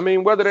right. I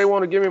mean, whether they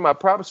want to give me my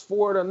props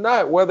for it or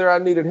not, whether I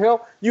needed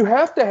help, you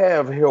have to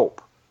have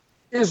help.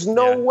 There's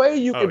no way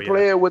you can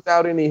play it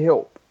without any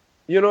help.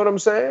 You know what I'm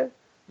saying?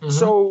 Mm-hmm.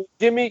 So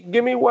give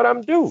me what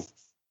I'm due.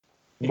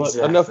 But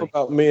enough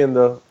about me and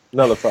the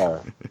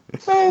nullifier.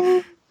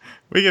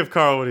 We give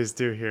Carl what he's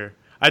due here.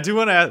 I do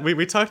want to ask,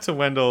 we talked to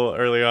Wendell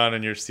early on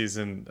in your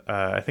season,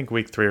 I think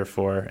week 3 or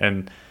 4,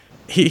 and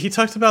he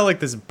talked about like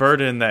this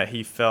burden that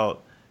he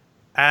felt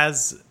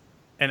as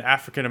an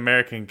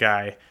African-American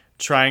guy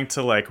trying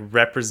to like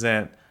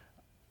represent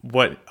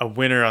what a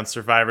winner on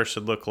Survivor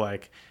should look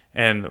like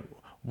and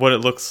what it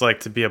looks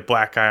like to be a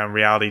black guy on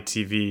reality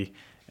TV.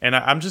 And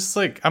I'm just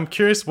like, I'm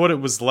curious what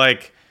it was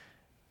like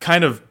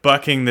kind of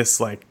bucking this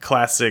like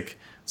classic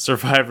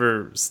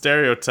Survivor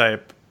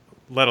stereotype,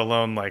 let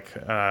alone like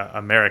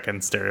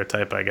American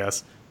stereotype, I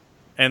guess.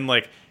 And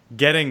like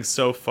getting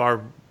so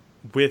far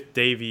with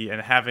Davey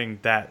and having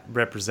that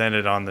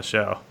represented on the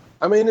show.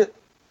 I mean,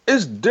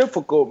 it's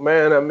difficult,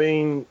 man. I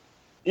mean,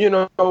 you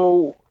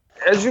know,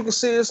 as you can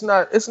see, it's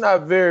not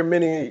very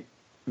many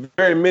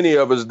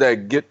of us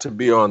that get to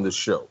be on the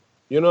show.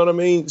 You know what I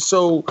mean?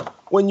 So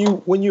when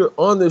you're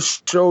on the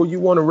show, you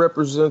want to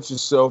represent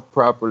yourself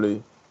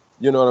properly.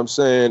 You know what I'm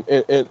saying?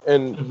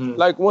 And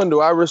like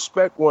Wendell, I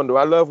respect Wendell.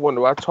 I love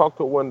Wendell. I talk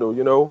to Wendell,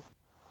 you know,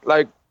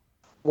 like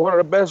one of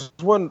the best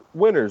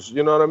winners,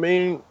 you know what I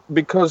mean?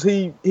 Because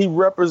he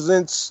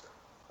represents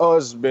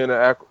us being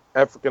an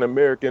African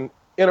American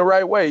in the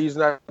right way. He's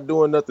not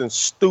doing nothing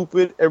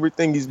stupid.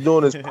 Everything he's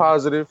doing is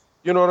positive.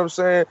 You know what I'm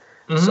saying?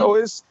 Mm-hmm.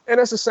 So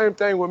that's the same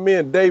thing with me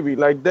and Davey.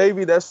 Like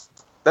Davey, that's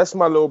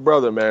my little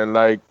brother, man.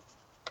 Like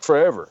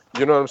forever.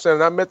 You know what I'm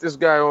saying? I met this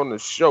guy on the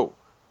show,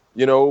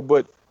 you know,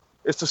 but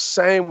it's the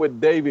same with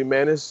Davey,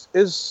 man.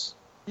 It's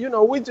you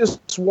know, we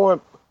just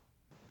want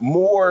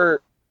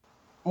more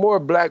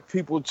black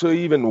people to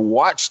even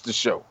watch the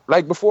show.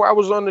 Like before I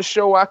was on the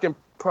show, I can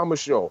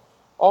promise you,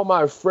 all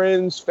my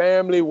friends,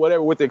 family,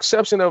 whatever, with the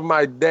exception of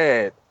my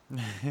dad,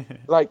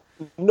 Like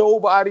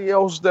nobody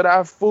else that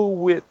I fooled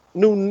with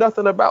knew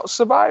nothing about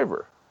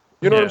Survivor.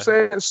 You know what I'm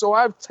saying? So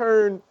I've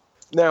turned,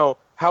 now,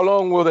 how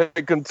long will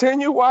they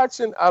continue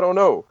watching? I don't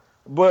know.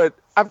 But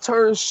I've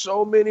turned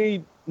so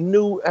many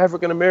new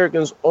African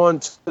Americans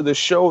onto the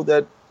show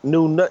that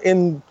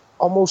in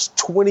almost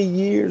 20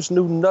 years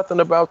knew nothing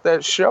about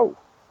that show.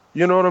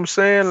 You know what I'm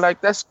saying? Like,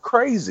 that's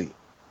crazy.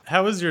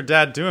 How is your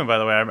dad doing, by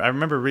the way? I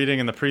remember reading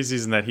in the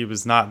preseason that he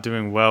was not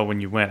doing well when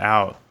you went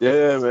out.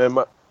 Yeah, man.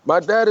 My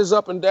dad is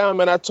up and down,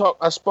 man.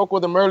 I spoke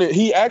with him earlier.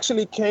 He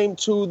actually came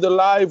to the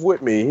live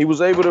with me. He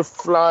was able to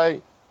fly.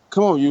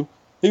 Come on, you.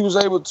 He was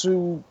able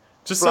to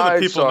Just fly. So that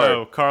people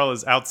know, Carl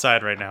is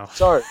outside right now.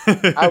 Sorry.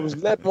 I was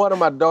letting one of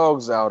my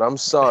dogs out. I'm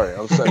sorry.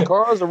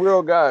 Carl's a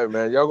real guy,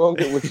 man. Y'all gonna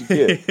get what you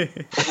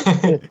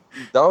get.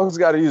 Dogs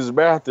got to use the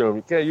bathroom.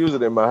 You can't use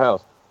it in my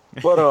house.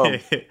 But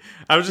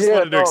I was just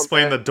wanting to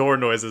explain the door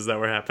noises that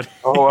were happening.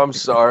 Oh, I'm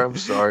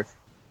sorry.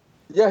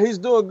 Yeah, he's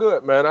doing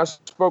good, man. I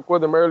spoke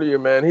with him earlier,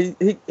 man.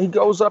 He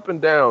goes up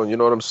and down, you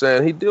know what I'm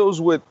saying? He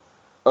deals with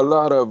a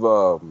lot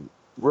of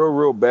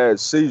real bad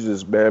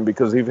seizures, man,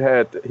 because he's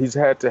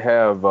had to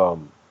have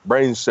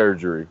brain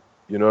surgery,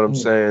 you know what I'm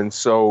saying?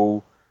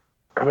 So,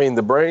 I mean,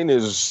 the brain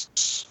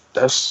is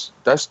that's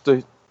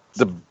the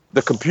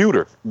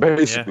computer,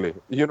 basically.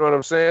 Yeah. You know what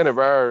I'm saying? Of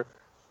our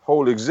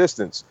whole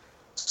existence.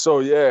 So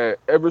yeah,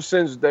 ever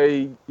since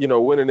they,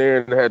 went in there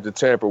and had to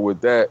tamper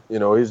with that,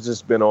 he's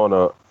just been on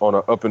a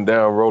up and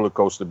down roller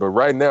coaster. But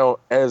right now,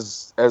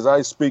 as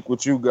I speak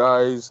with you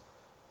guys,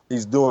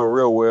 he's doing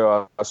real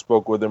well. I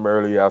spoke with him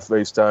earlier. I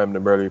FaceTimed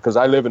him earlier because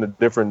I live in a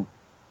different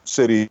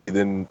city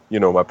than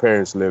my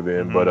parents live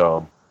in. Mm-hmm.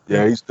 But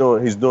yeah, he's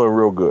doing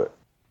real good.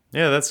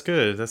 Yeah, that's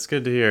good. That's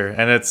good to hear,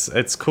 and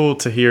it's cool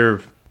to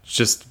hear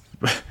just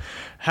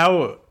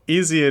how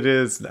easy it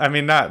is. I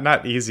mean,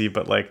 not easy,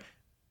 but like,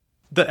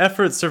 the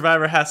effort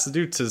Survivor has to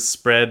do to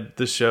spread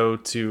the show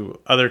to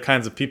other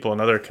kinds of people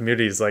and other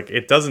communities. Like,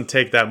 it doesn't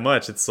take that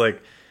much. It's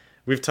like,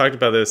 we've talked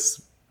about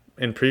this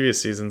in previous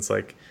seasons.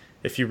 Like,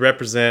 if you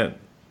represent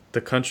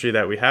the country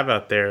that we have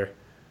out there,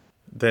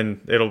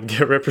 then it'll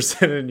get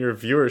represented in your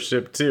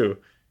viewership too.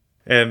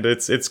 And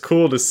it's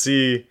cool to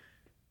see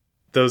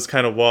those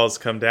kind of walls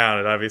come down.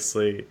 It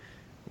obviously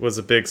was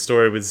a big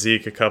story with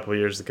Zeke a couple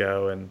years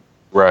ago. And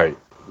right.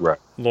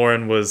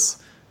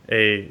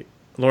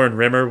 Lauren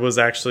Rimmer was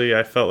actually,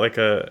 I felt like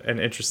an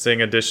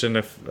interesting addition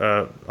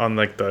on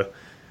like the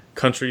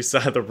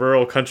countryside, the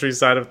rural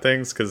countryside of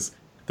things, because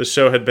the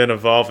show had been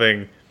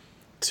evolving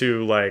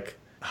to like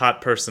Hot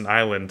Person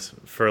Island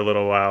for a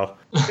little while.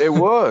 It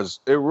was.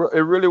 It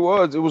really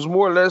was. It was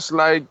more or less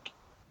like,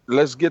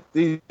 let's get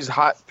these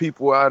hot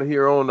people out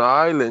here on the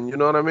island. You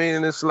know what I mean?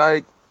 And it's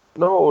like,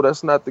 no,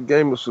 that's not the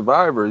game of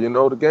Survivor.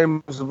 The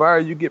game of Survivor,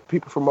 you get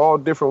people from all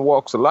different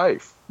walks of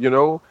life,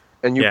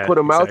 and you put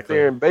them out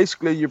there, and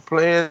basically you're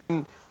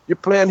playing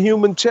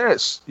human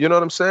chess. You know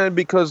what I'm saying?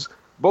 Because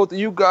both of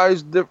you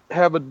guys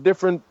have a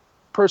different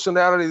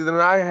personality than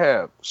I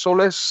have. So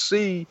let's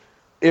see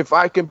if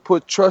I can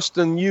put trust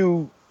in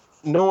you,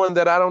 knowing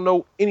that I don't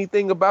know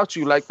anything about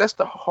you. Like, that's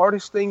the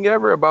hardest thing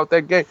ever about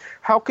that game.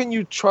 How can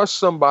you trust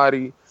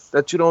somebody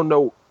that you don't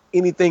know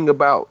anything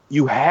about?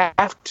 You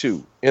have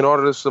to, in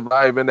order to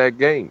survive in that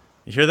game.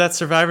 You hear that,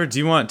 Survivor? Do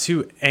you want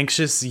two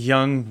anxious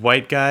young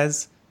white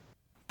guys?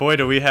 Boy,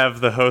 do we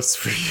have the hosts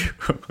for you.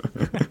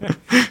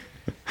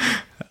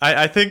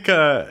 I think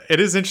it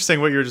is interesting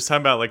what you were just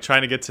talking about, like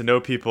trying to get to know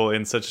people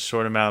in such a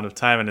short amount of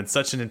time and in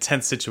such an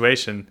intense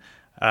situation.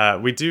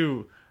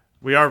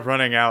 We are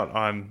running out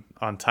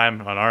on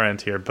time on our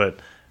end here, but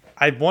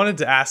I wanted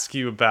to ask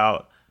you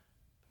about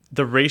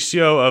the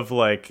ratio of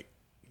like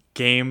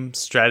game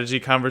strategy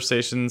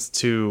conversations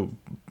to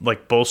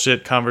like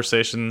bullshit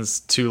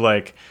conversations to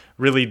like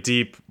really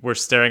deep, we're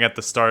staring at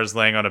the stars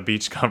laying on a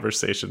beach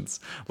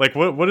conversations. Like,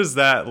 what is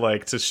that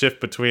like to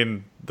shift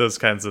between those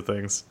kinds of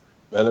things?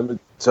 Man, let me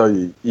tell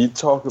you, you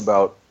talk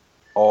about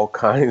all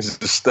kinds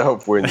of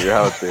stuff when you're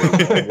out there.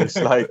 It's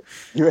like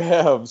you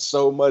have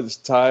so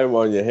much time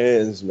on your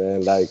hands,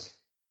 man. Like,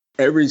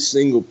 every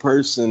single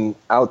person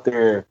out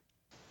there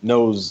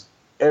knows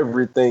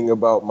everything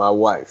about my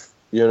wife,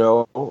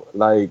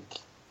 like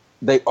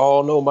they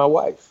all know my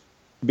wife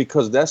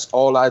because that's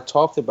all I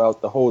talked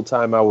about the whole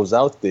time I was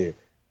out there.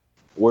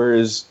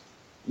 Whereas,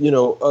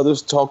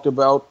 others talked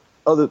about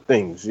other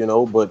things,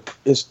 but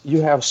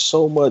you have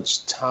so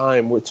much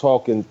time. We're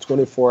talking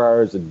 24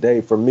 hours a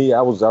day. For me,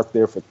 I was out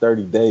there for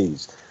 30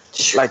 days.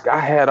 Like, I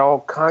had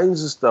all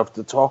kinds of stuff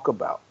to talk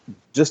about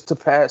just to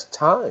pass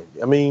time.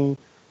 I mean,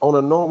 on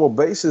a normal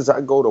basis, I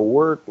go to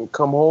work and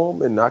come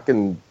home and I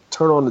can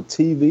turn on the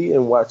TV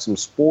and watch some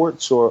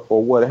sports or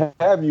what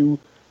have you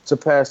to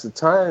pass the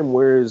time.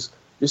 Whereas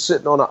you're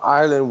sitting on an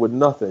island with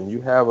nothing. You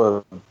have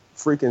a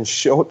freaking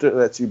shelter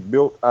that you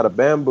built out of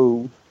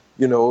bamboo.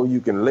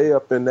 You can lay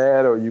up in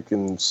that or you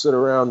can sit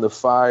around the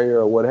fire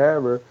or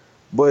whatever.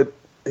 But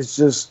it's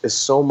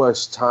so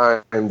much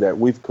time that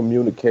we've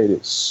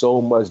communicated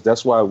so much.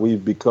 That's why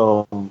we've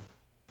become,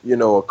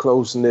 a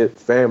close-knit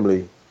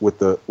family. with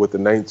the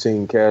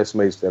 19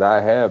 castmates that I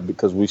have,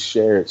 because we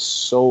shared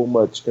so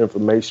much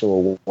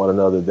information with one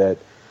another that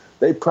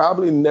they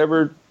probably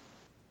never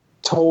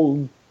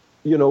told,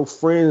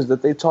 friends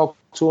that they talk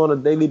to on a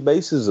daily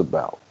basis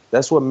about.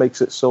 That's what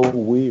makes it so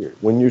weird.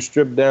 When you're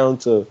stripped down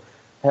to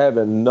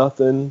having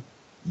nothing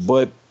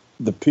but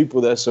the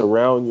people that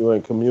surround you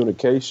and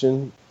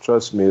communication,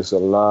 trust me, it's a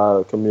lot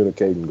of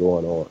communicating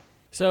going on.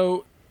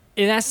 So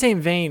in that same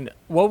vein,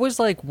 what was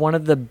like one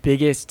of the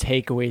biggest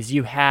takeaways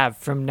you have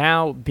from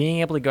now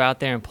being able to go out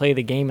there and play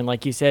the game? And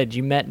like you said,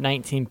 you met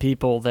 19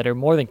 people that are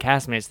more than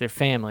castmates, they're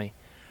family.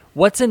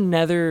 What's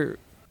another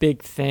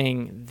big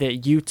thing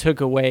that you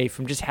took away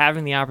from just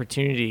having the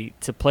opportunity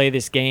to play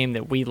this game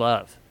that we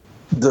love?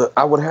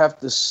 I would have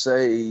to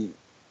say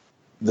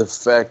the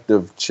fact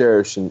of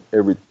cherishing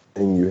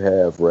everything you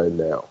have right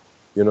now.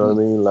 You know what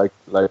I mean?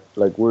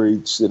 Like we're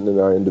each sitting in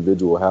our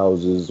individual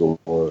houses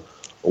or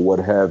what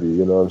have you.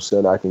 You know what I'm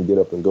saying? I can get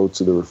up and go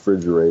to the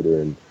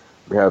refrigerator and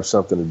have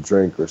something to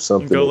drink or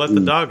something. Go let eat.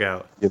 the dog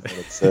out. You know what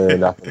I'm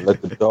saying? I can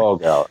let the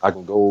dog out. I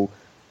can go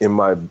in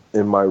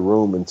my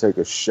room and take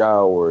a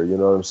shower. You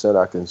know what I'm saying?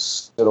 I can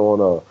sit on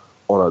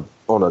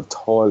a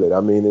toilet. I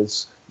mean,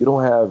 you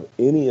don't have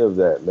any of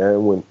that,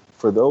 man.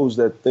 For those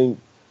that think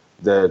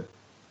that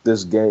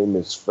this game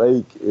is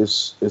fake,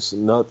 it's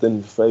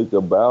nothing fake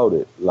about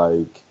it.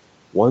 Like,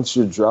 once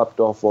you're dropped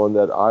off on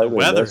that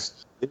island,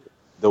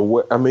 the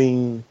weather. I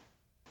mean,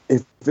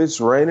 if it's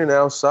raining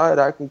outside,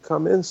 I can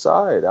come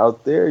inside.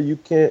 Out there, you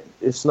can't.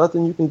 It's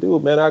nothing you can do,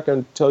 man. I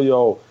can tell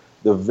y'all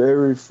the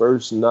very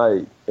first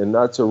night, and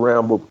not to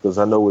ramble because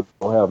I know we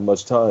don't have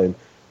much time,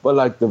 but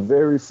like the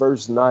very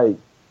first night,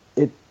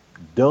 it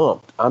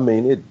dumped. I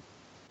mean, it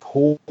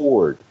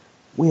poured.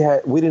 We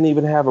didn't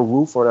even have a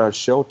roof on our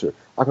shelter.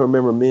 I can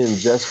remember me and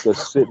Jessica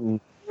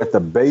sitting at the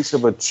base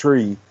of a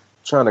tree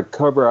trying to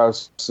cover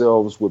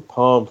ourselves with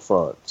palm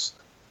fronds.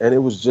 And it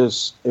was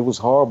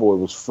horrible. It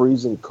was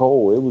freezing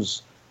cold. It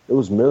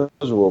was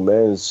miserable,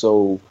 man. And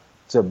so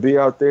to be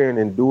out there and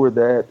endure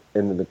that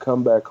and then to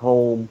come back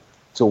home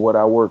to what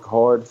I work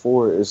hard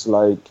for, it's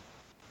like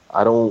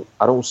I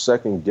don't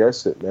second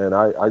guess it, man.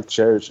 I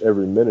cherish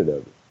every minute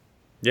of it.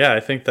 Yeah, I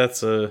think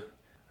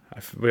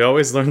we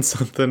always learn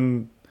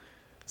something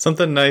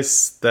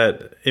nice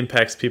that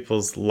impacts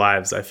people's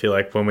lives. I feel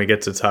like when we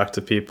get to talk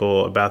to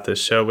people about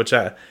this show, which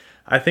I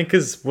think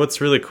is what's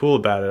really cool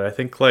about it. I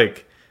think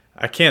like,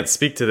 I can't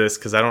speak to this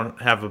because I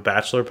don't have a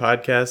Bachelor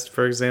podcast,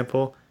 for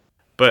example,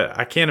 but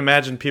I can't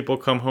imagine people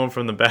come home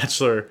from The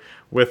Bachelor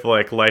with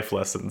like life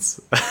lessons.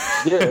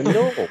 Yeah,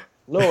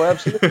 no,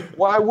 absolutely.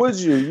 Why would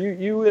you?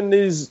 You in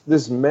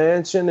this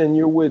mansion and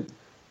you're with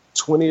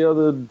 20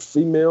 other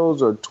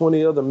females or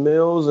 20 other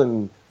males,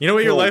 and you know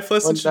what your life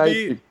lesson should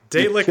be?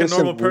 Date like a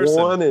normal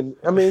person. And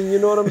I mean, you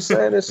know what I'm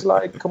saying? It's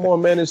like, come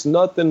on, man. It's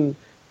nothing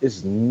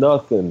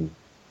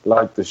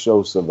like the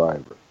show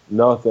Survivor.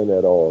 Nothing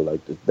at all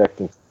like that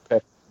can.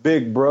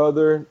 Big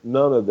Brother,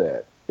 none of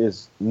that.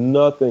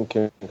 Nothing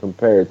can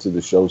compare to the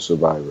show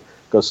Survivor,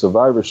 because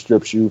Survivor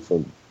strips you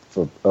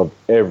of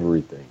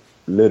everything,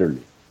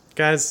 literally.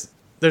 Guys,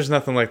 there's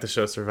nothing like the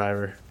show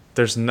Survivor.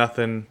 There's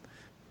nothing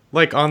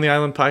like On the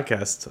Island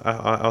podcast.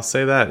 I'll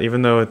say that,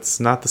 even though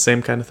it's not the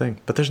same kind of thing.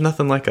 But there's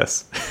nothing like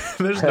us.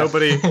 There's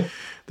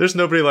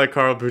nobody like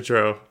Carl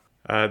Boudreaux.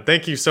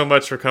 Thank you so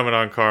much for coming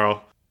on,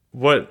 Carl.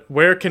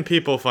 Where can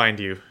people find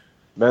you?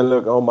 Man,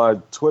 look, on my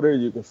Twitter,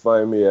 you can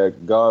find me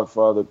at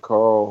Godfather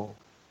Carl.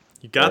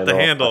 You got the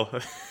handle.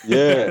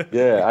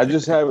 Yeah. I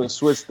just haven't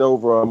switched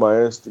over on my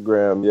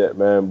Instagram yet,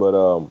 man. But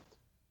on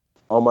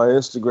my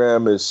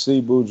Instagram is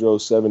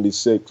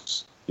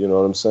cboudreaux76. You know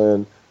what I'm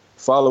saying?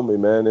 Follow me,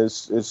 man.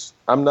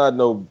 I'm not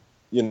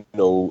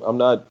I'm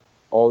not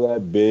all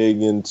that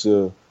big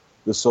into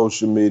the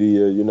social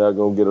media. You're not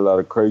gonna get a lot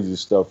of crazy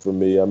stuff from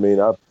me. I mean,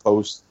 I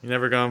post. You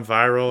never gone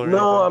viral or anything?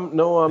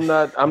 I'm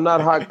not. I'm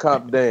not Hot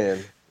Cop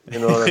Dan. You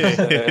know what I'm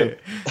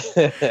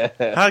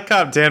saying? Hot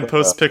Cop Dan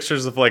posts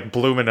pictures of like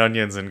blooming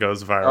onions and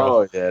goes viral.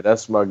 Oh yeah,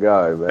 that's my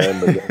guy,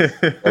 man.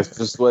 But that's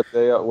just what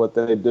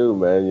they do,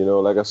 man. You know,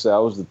 like I said, I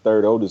was the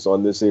third oldest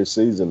on this here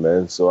season,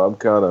 man. So I'm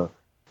kind of,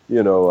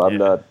 I'm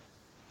not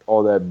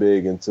all that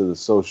big into the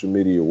social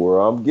media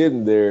world. I'm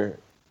getting there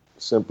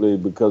simply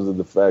because of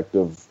the fact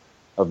of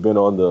I've been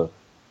on the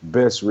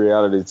best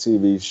reality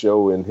TV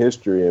show in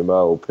history, in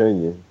my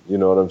opinion. You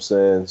know what I'm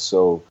saying?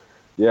 So.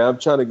 Yeah, I'm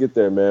trying to get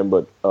there, man.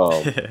 But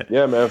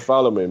yeah, man,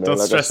 follow me, man. Don't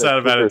stress out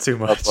about it too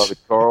much. Father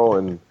Carl,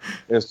 and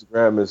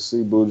Instagram is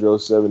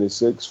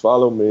cboudreaux76.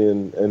 Follow me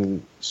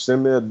and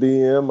send me a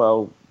DM.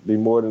 I'll be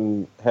more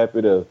than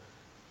happy to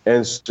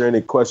answer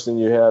any question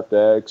you have to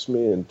ask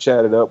me and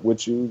chat it up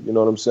with you. You know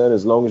what I'm saying?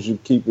 As long as you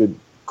keep it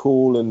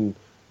cool and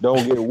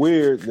don't get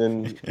weird,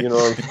 then you know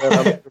what I'm saying.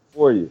 I'm here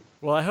for you.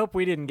 Well, I hope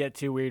we didn't get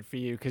too weird for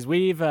you, because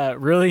we've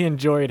really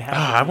enjoyed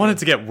having you. I wanted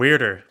to get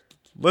weirder.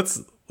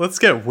 Let's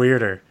get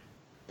weirder.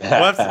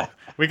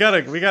 We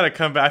gotta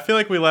come back. I feel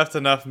like we left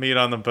enough meat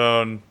on the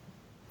bone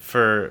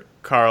for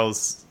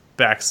Carl's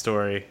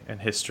backstory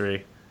and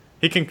history.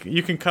 You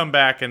can come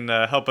back and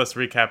help us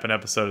recap an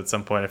episode at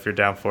some point if you're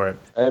down for it.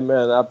 Hey,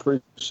 man, I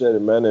appreciate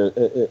it, man.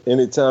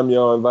 Anytime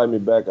y'all invite me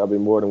back, I'll be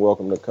more than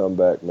welcome to come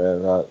back,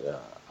 man.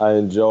 I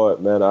enjoy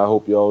it, man. I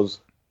hope y'all's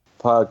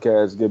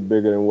podcast get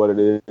bigger than what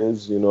it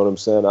is. You know what I'm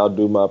saying? I'll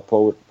do my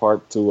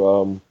part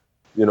to,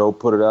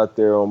 put it out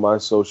there on my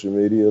social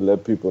media,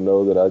 let people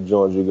know that I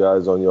joined you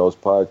guys on y'all's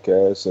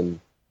podcast, and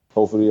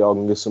hopefully y'all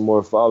can get some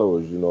more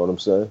followers. You know what I'm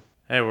saying?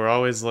 Hey, we're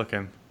always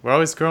looking. We're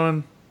always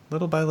growing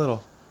little by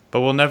little. But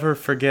we'll never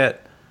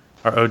forget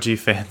our OG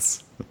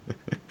fans.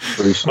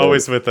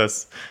 Always with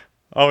us.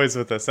 Always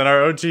with us. And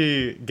our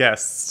OG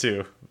guests,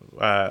 too.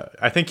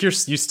 I think you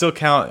still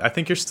count. I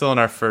think you're still in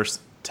our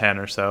first 10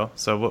 or so.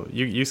 So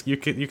you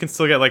can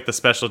still get like the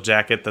special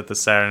jacket that the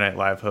Saturday Night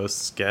Live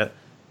hosts get.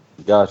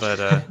 Gotcha.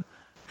 But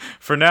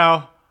for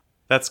now,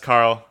 that's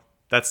Carl.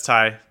 That's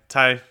Ty.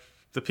 Ty,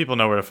 the people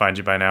know where to find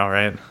you by now,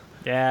 right?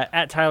 Yeah,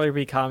 at Tyler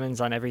B.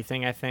 Commons on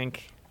everything, I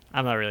think.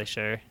 I'm not really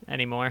sure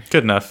anymore.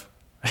 Good enough.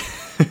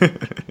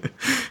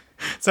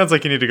 Sounds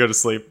like you need to go to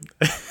sleep.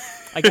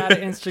 I got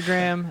an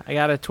Instagram. I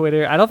got a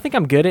Twitter. I don't think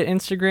I'm good at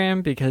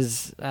Instagram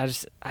because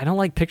I don't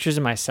like pictures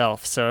of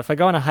myself. So if I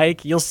go on a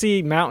hike, you'll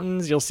see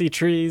mountains, you'll see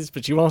trees,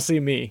 but you won't see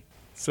me.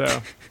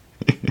 So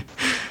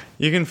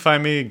you can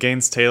find me,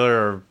 Gaines Taylor,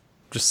 or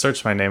just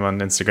search my name on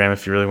Instagram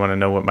if you really want to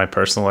know what my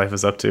personal life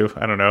is up to.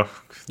 I don't know.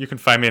 You can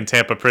find me in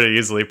Tampa pretty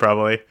easily,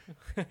 probably,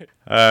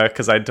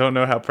 because I don't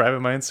know how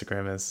private my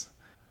Instagram is.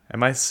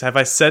 Have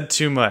I said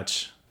too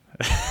much?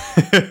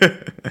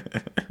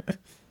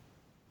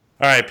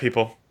 All right,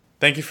 people.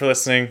 Thank you for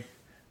listening.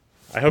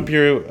 I hope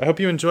you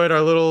enjoyed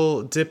our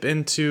little dip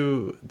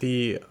into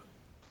the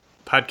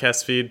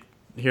podcast feed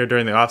here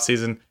during the off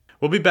season.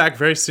 We'll be back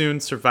very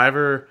soon.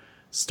 Survivor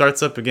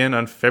starts up again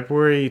on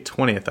February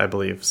 20th, I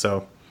believe.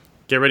 So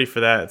get ready for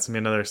that. It's gonna be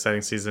another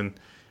exciting season.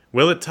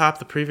 Will it top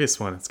the previous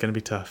one? It's gonna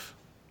be tough.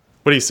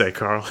 What do you say,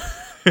 Carl?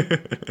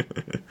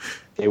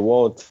 It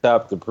won't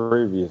top the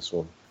previous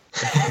one.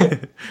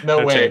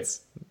 No way.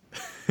 Chance.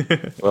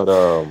 But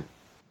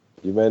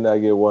you may not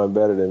get one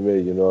better than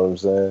me, you know what I'm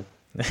saying?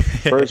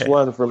 First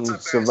one from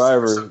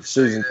Survivor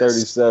season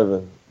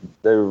 37,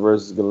 David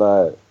versus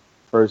Goliath.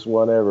 First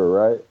one ever,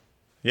 right?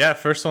 Yeah,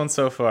 first one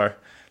so far.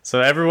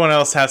 So everyone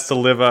else has to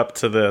live up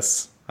to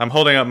this. I'm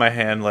holding up my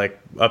hand like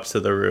up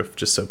to the roof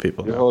just so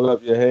people know. You hold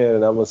up your hand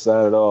and I'm going to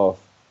sign it off.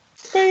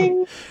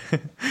 Bing!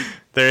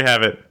 There you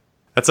have it.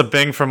 That's a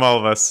bing from all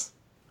of us.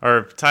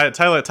 Or Ty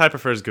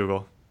prefers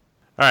Google.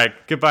 All right,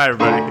 goodbye,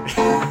 everybody.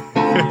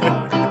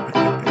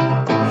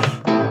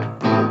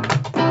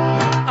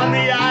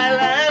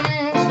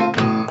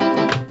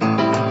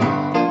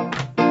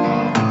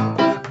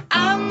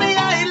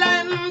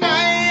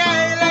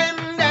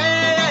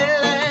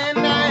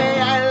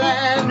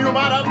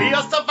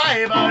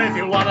 If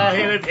you wanna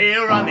live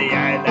here on the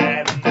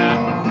island,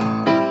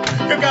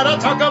 you gotta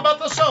talk about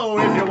the show.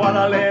 If you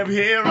wanna live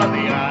here on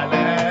the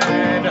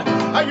island,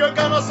 are you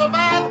gonna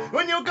survive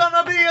when you're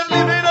gonna be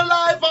living a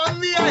life on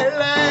the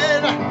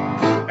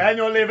island? And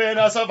you're living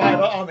a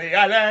survivor on the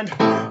island.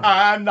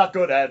 I'm not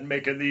good at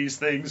making these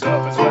things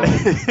up.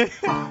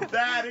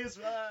 That is